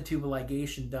got the tubal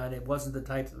ligation done, it wasn't the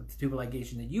type of tubal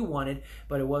ligation that you wanted,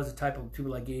 but it was a type of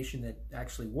tubal ligation that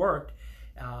actually worked,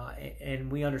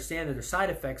 and we understand that there's side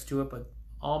effects to it, but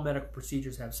all medical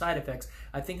procedures have side effects.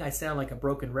 I think I sound like a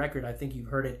broken record. I think you've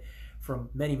heard it from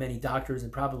many, many doctors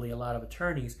and probably a lot of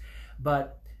attorneys,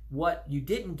 but what you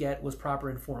didn't get was proper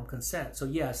informed consent. So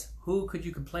yes, who could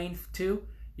you complain to?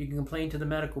 You can complain to the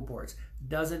medical boards.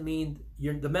 Doesn't mean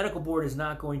the medical board is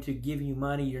not going to give you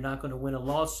money. You're not going to win a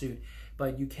lawsuit,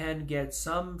 but you can get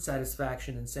some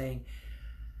satisfaction in saying,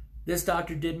 this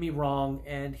doctor did me wrong,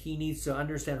 and he needs to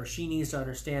understand, or she needs to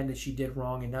understand, that she did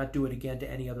wrong and not do it again to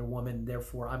any other woman.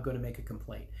 Therefore, I'm going to make a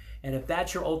complaint. And if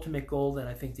that's your ultimate goal, then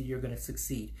I think that you're going to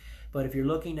succeed. But if you're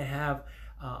looking to have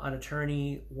an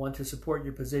attorney want to support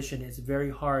your position, it's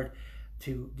very hard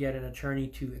to get an attorney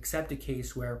to accept a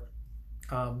case where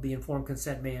the informed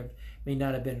consent may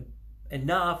not have been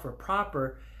enough or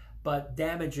proper, but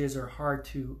damages are hard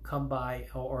to come by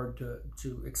or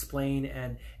to explain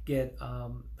and get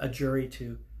a jury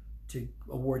to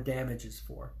award damages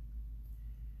for.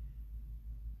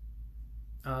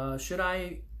 Should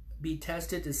I be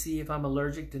tested to see if I'm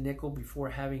allergic to nickel before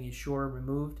having a shore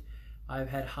removed? I've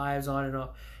had hives on and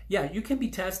off. Yeah, you can be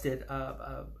tested,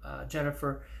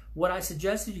 Jennifer. What I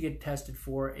suggest that you get tested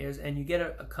for is, and you get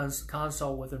a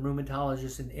consult with a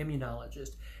rheumatologist and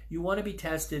immunologist, you want to be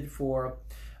tested for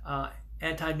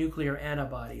anti-nuclear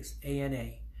antibodies,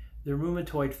 ANA, the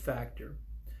rheumatoid factor,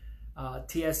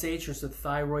 TSH, or the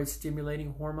thyroid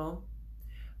stimulating hormone,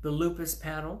 the lupus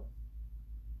panel,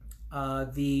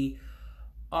 the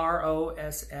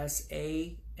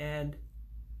ROSSA and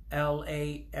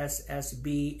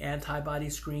LASSB antibody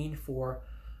screen for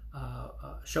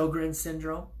Sjogren's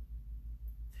syndrome.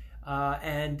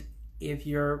 And if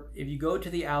you go to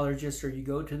the allergist or you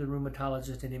go to the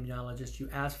rheumatologist and immunologist, you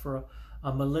ask for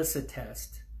a Melissa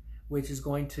test, which is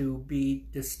going to be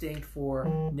distinct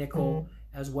for nickel,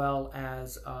 as well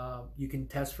as you can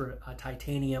test for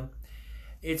titanium.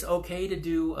 It's okay to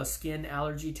do a skin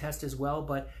allergy test as well,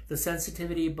 but the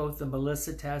sensitivity of both the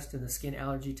Melissa test and the skin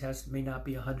allergy test may not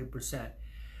be 100%.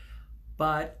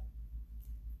 But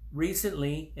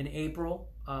recently, in April,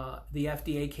 the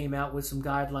FDA came out with some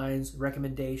guidelines,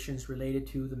 recommendations related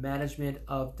to the management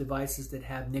of devices that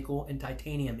have nickel and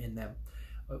titanium in them,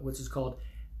 which is called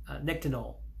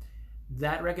Nictinol.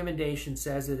 That recommendation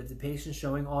says that if the patient is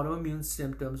showing autoimmune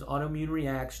symptoms, autoimmune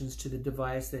reactions to the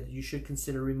device, that you should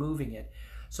consider removing it.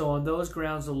 So on those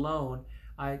grounds alone,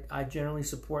 I generally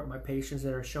support my patients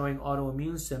that are showing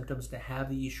autoimmune symptoms to have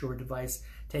the eSure device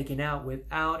taken out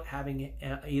without having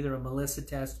either a Melissa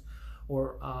test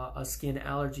or a skin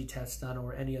allergy test done,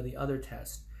 or any of the other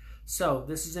tests. So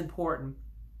this is important.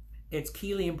 It's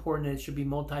keenly important, and it should be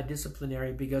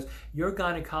multidisciplinary, because your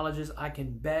gynecologist, I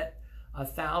can bet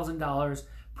 $1,000,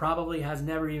 probably has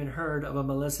never even heard of a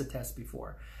Melissa test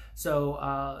before.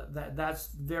 So that's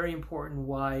very important,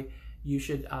 why you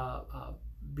should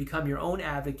become your own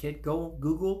advocate. Go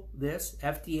Google this,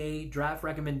 FDA draft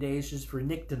recommendations for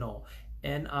Nictinol,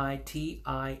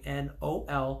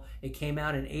 Nitinol. It came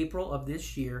out in April of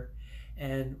this year.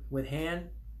 And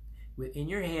in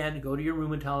your hand, go to your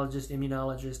rheumatologist,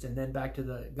 immunologist, and then back to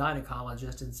the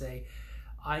gynecologist and say,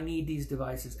 I need these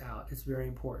devices out. It's very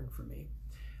important for me.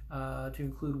 To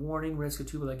include warning, risk of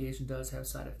tubal ligation does have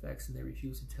side effects, and they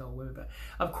refuse to tell women about it.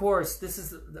 Of course, this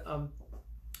is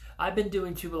I've been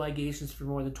doing tubal ligations for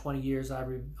more than 20 years.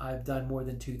 I've done more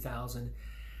than 2,000.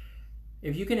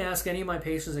 If you can ask any of my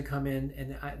patients that come in,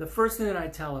 and the first thing that I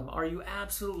tell them, are you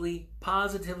absolutely,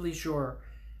 positively sure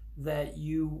that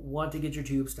you want to get your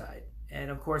tubes tied? And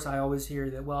of course, I always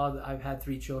hear that, well, I've had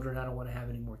 3 children, I don't want to have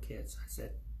any more kids. I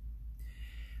said,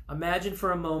 imagine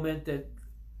for a moment that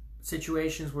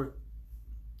situations were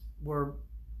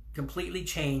completely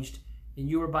changed and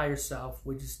you were by yourself.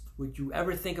 Would you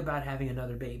ever think about having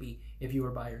another baby if you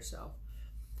were by yourself?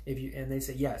 And they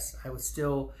say, yes, I would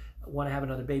still want to have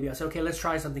another baby. I said, okay, let's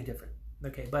try something different.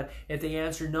 Okay, but if they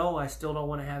answer no, I still don't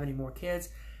want to have any more kids,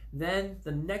 then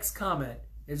the next comment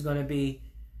is going to be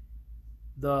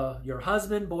your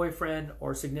husband, boyfriend,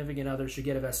 or significant other should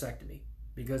get a vasectomy,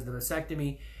 because the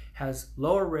vasectomy has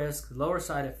lower risk, lower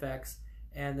side effects,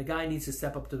 and the guy needs to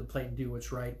step up to the plate and do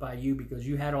what's right by you, because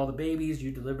you had all the babies,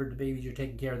 you delivered the babies, you're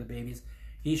taking care of the babies.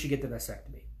 He should get the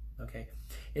vasectomy. Okay,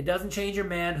 it doesn't change your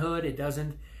manhood. It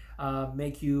doesn't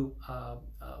make you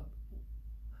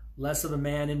less of a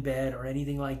man in bed or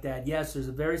anything like that. Yes, there's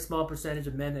a very small percentage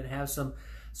of men that have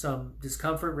some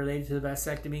discomfort related to the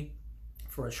vasectomy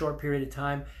for a short period of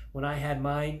time. When I had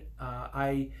mine,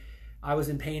 I was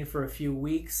in pain for a few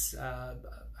weeks,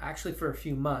 actually for a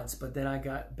few months, but then I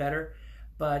got better.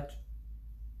 But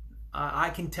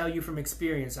I can tell you from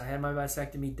experience, I had my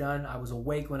vasectomy done. I was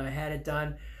awake when I had it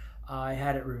done. I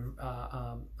had it.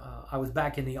 I was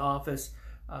back in the office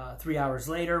 3 hours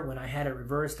later. When I had it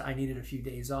reversed, I needed a few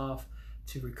days off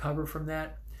to recover from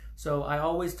that. So I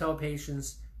always tell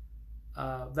patients,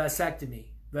 vasectomy,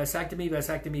 vasectomy,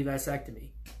 vasectomy, vasectomy.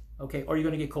 Okay, or you're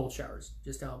going to get cold showers.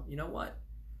 Just tell them, you know what?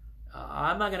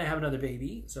 I'm not going to have another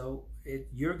baby, so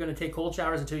you're going to take cold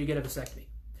showers until you get a vasectomy.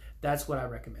 That's what I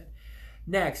recommend.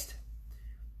 Next,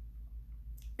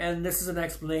 and this is an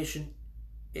explanation.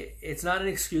 it's not an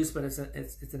excuse, but it's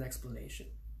an explanation.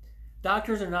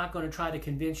 Doctors are not going to try to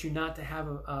convince you not to have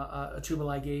a tubal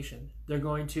ligation. They're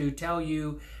going to tell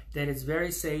you that it's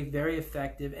very safe, very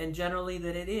effective, and generally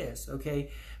that it is,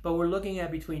 okay? But we're looking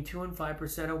at between 2 and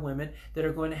 5% of women that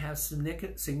are going to have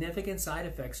significant side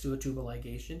effects to a tubal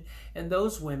ligation, and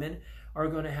those women are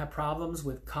going to have problems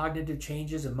with cognitive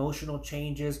changes, emotional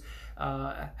changes,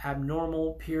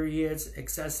 abnormal periods,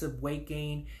 excessive weight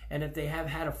gain, and if they have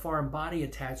had a foreign body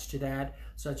attached to that,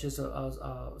 such as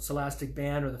a celastic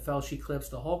band or the Felshi clips,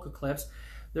 the Holka clips,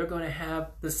 they're going to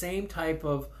have the same type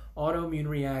of autoimmune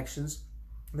reactions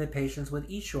that patients with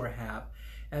Eshore have.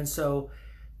 And so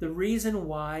the reason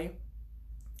why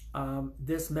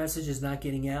this message is not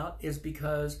getting out is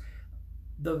because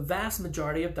the vast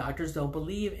majority of doctors don't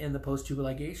believe in the post-tubal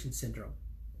ligation syndrome.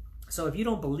 So if you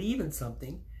don't believe in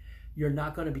something, you're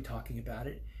not going to be talking about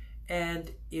it.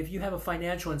 And if you have a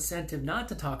financial incentive not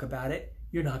to talk about it,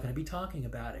 you're not going to be talking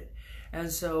about it.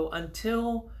 And so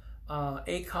until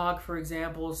ACOG, for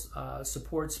example,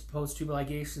 supports post-tubal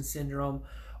ligation syndrome,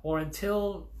 or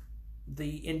until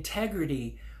the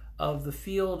integrity of the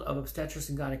field of obstetrics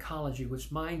and gynecology,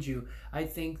 which, mind you, I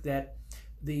think that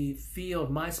the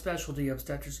field, my specialty of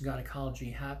obstetrics and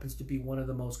gynecology, happens to be one of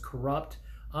the most corrupt,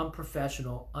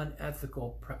 unprofessional,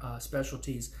 unethical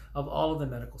specialties of all of the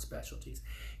medical specialties.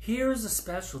 Here's a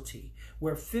specialty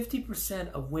where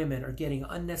 50% of women are getting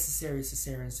unnecessary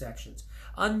cesarean sections,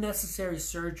 unnecessary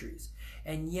surgeries,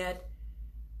 and yet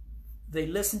they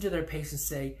listen to their patients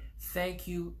say, thank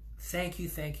you, thank you,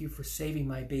 thank you for saving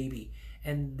my baby.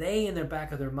 And they, in the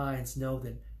back of their minds, know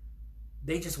that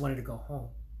they just wanted to go home,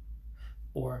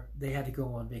 or they had to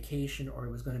go on vacation, or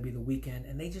it was going to be the weekend,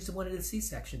 and they just wanted a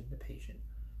C-section the patient.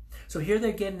 So here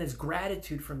they're getting this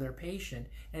gratitude from their patient,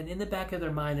 and in the back of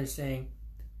their mind they're saying,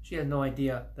 she had no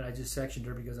idea that I just sectioned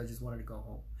her because I just wanted to go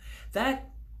home. That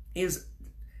is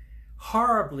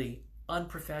horribly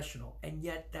unprofessional, and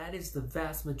yet that is the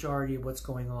vast majority of what's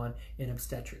going on in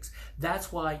obstetrics.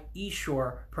 That's why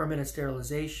Eshore permanent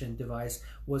sterilization device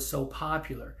was so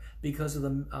popular, because of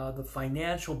the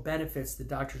financial benefits the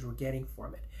doctors were getting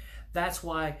from it. That's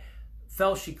why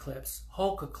Felshi clips,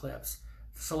 Holka clips,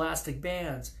 celastic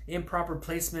bands, improper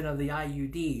placement of the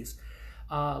IUDs,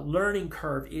 learning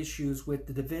curve issues with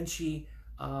the Da Vinci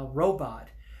robot,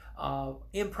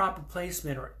 improper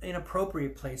placement or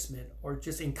inappropriate placement or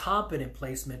just incompetent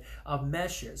placement of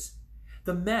meshes.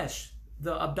 The mesh,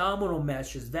 the abdominal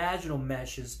meshes, vaginal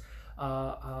meshes,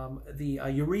 the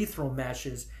urethral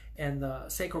meshes, and the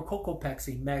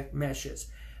sacrocolpopexy meshes.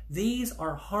 These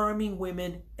are harming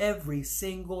women every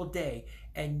single day,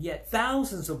 and yet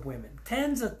thousands of women,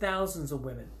 tens of thousands of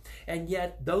women, and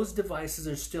yet those devices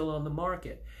are still on the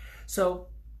market. So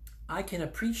I can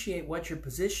appreciate what your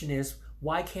position is.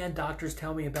 Why can't doctors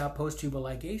tell me about post-tubal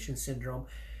ligation syndrome?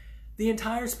 The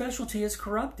entire specialty is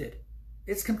corrupted.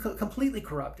 It's completely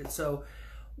corrupted. So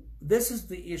this is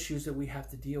the issues that we have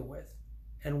to deal with,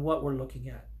 and what we're looking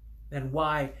at, and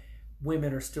why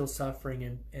women are still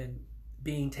suffering and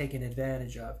being taken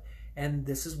advantage of. And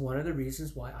this is one of the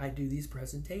reasons why I do these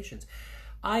presentations.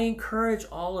 I encourage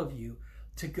all of you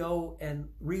to go and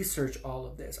research all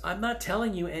of this. I'm not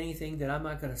telling you anything that I'm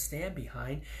not going to stand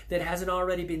behind that hasn't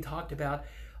already been talked about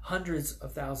hundreds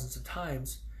of thousands of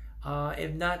times,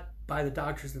 if not by the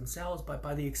doctors themselves, but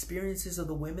by the experiences of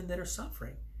the women that are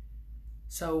suffering.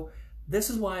 So this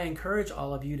is why I encourage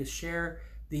all of you to share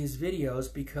these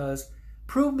videos, because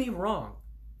prove me wrong.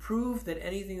 Prove that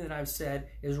anything that I've said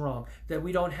is wrong, that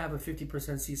we don't have a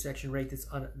 50% C-section rate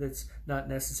that's not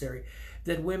necessary,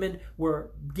 that women were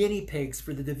guinea pigs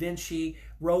for the Da Vinci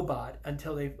robot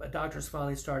until doctors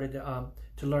finally started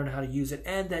to learn how to use it,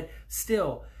 and that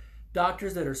still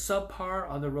doctors that are subpar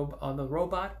on the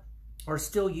robot are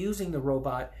still using the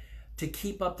robot to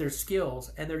keep up their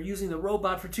skills, and they're using the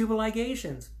robot for tubal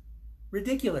ligations.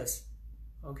 Ridiculous,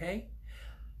 okay?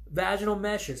 Vaginal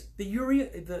meshes. The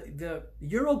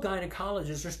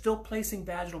urogynecologists are still placing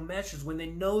vaginal meshes when they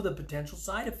know the potential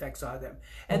side effects of them.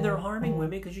 And they're harming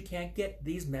women because you can't get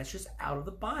these meshes out of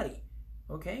the body.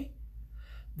 Okay?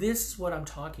 This is what I'm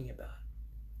talking about.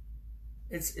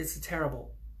 It's a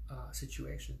terrible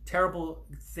situation. Terrible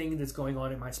thing that's going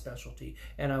on in my specialty.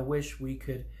 And I wish we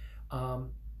could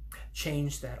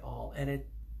change that all. And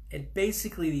it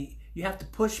basically, you have to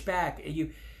push back.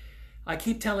 I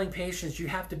keep telling patients you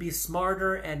have to be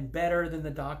smarter and better than the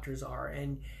doctors are,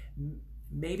 and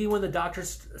maybe when the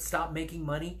doctors stop making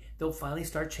money, they'll finally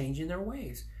start changing their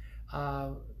ways.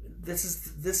 This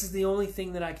is the only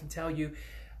thing that I can tell you,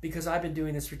 because I've been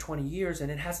doing this for 20 years and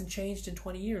it hasn't changed in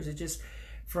 20 years. It just,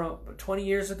 from 20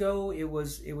 years ago, it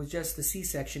was just the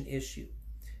C-section issue.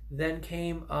 Then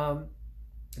came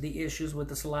the issues with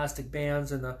the celastic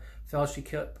bands and the Felshi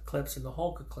clips and the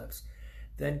Holka clips.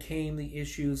 Then came the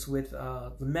issues with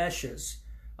the meshes,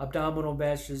 abdominal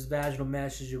meshes, vaginal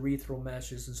meshes, urethral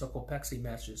meshes, and socopexy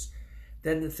meshes.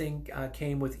 Then the thing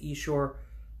came with eShore,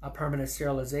 a permanent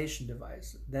sterilization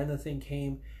device. Then the thing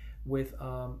came with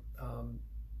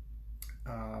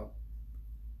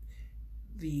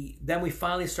then we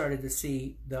finally started to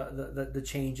see the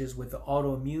changes with the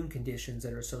autoimmune conditions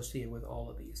that are associated with all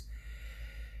of these.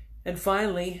 And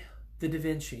finally, the Da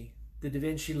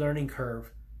Vinci learning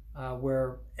curve,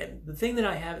 where the thing that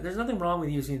I have, there's nothing wrong with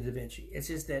using the Da Vinci. It's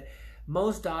just that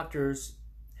most doctors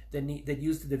that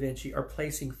use the Da Vinci are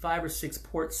placing 5 or 6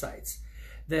 port sites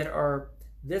that are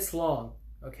this long,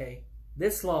 okay,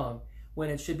 this long, when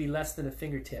it should be less than a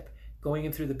fingertip, going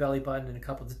in through the belly button and a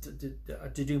couple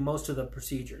to do most of the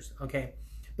procedures, okay?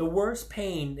 The worst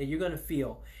pain that you're going to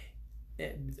feel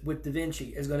with Da Vinci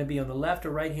is going to be on the left or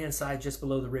right hand side just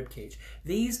below the rib cage.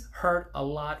 These hurt a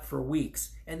lot for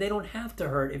weeks, and they don't have to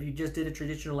hurt if you just did a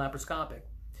traditional laparoscopic.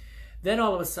 Then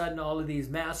all of a sudden, all of these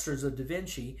masters of Da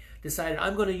Vinci decided,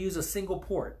 I'm going to use a single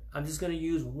port. I'm just going to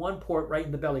use one port right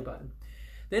in the belly button.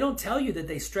 They don't tell you that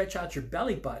they stretch out your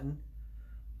belly button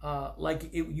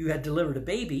like you had delivered a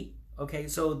baby. Okay,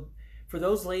 so for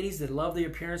those ladies that love the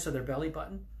appearance of their belly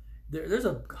button, there's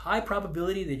a high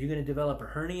probability that you're going to develop a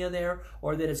hernia there,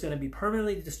 or that it's going to be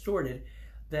permanently distorted,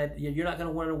 that you're not going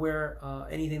to want to wear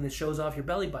anything that shows off your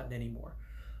belly button anymore.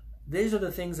 These are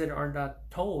the things that are not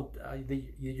told,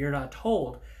 you're not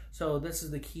told. So this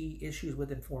is the key issues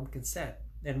with informed consent,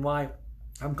 and why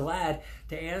I'm glad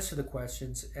to answer the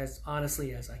questions as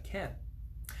honestly as I can.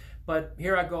 But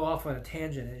here I go off on a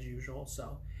tangent as usual.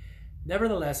 So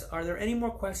nevertheless, are there any more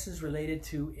questions related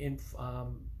to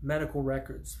medical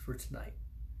records for tonight?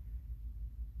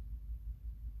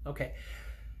 Okay,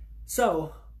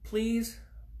 so please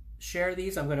share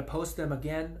these. I'm going to post them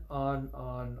again on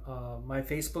my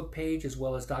Facebook page as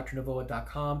well as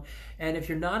drnovoa.com. And if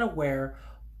you're not aware,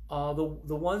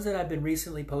 the ones that I've been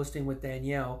recently posting with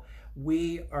Danielle,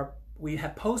 we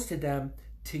have posted them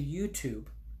to YouTube.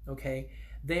 Okay,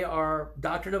 they are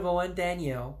Dr. Novoa and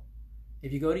Danielle.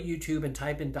 If you go to YouTube and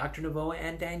type in Dr. Novoa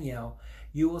and Danielle,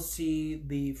 you will see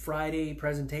the Friday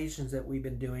presentations that we've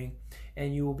been doing,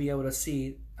 and you will be able to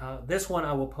see this one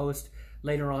I will post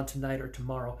later on tonight or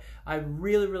tomorrow. I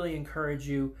really, really encourage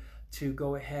you to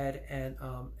go ahead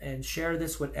and share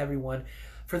this with everyone.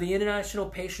 For the international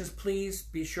patients, please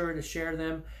be sure to share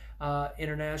them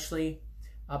internationally.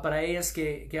 Para ellas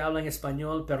que hablan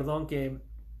español, perdón que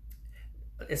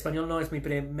español no es mi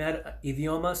primer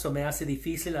idioma, so me hace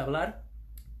difícil hablar,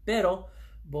 pero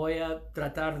voy a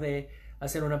tratar de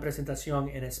hacer una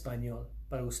presentación en español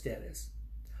para ustedes.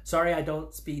 Sorry I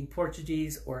don't speak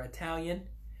Portuguese or Italian,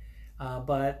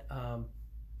 but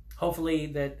hopefully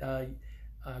that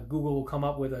Google will come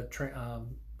up with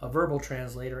a verbal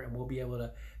translator, and we'll be able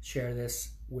to share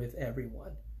this with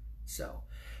everyone. So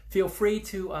feel free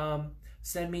to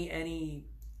send me any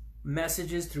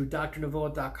messages through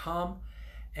drnovoa.com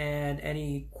and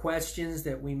any questions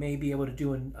that we may be able to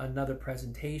do in another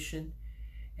presentation.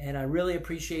 And I really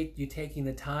appreciate you taking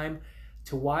the time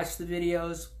to watch the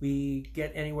videos. We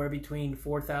get anywhere between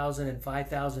 4,000 and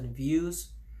 5,000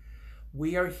 views.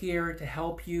 We are here to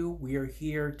help you. We are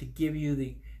here to give you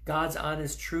the God's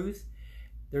honest truth.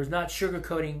 There's not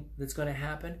sugarcoating that's going to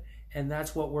happen, and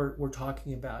that's what we're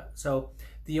talking about. So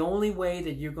the only way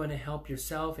that you're going to help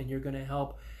yourself and you're going to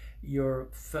help your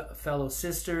fellow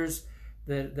sisters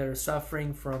that are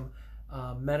suffering from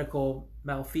medical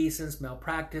malfeasance,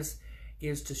 malpractice,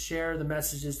 is to share the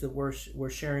messages that we're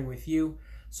sharing with you,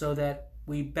 so that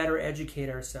we better educate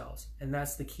ourselves. And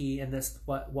that's the key, and that's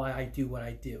why I do what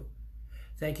I do.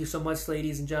 Thank you so much,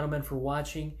 ladies and gentlemen, for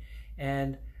watching,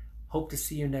 and hope to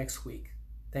see you next week.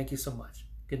 Thank you so much.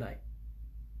 Good night.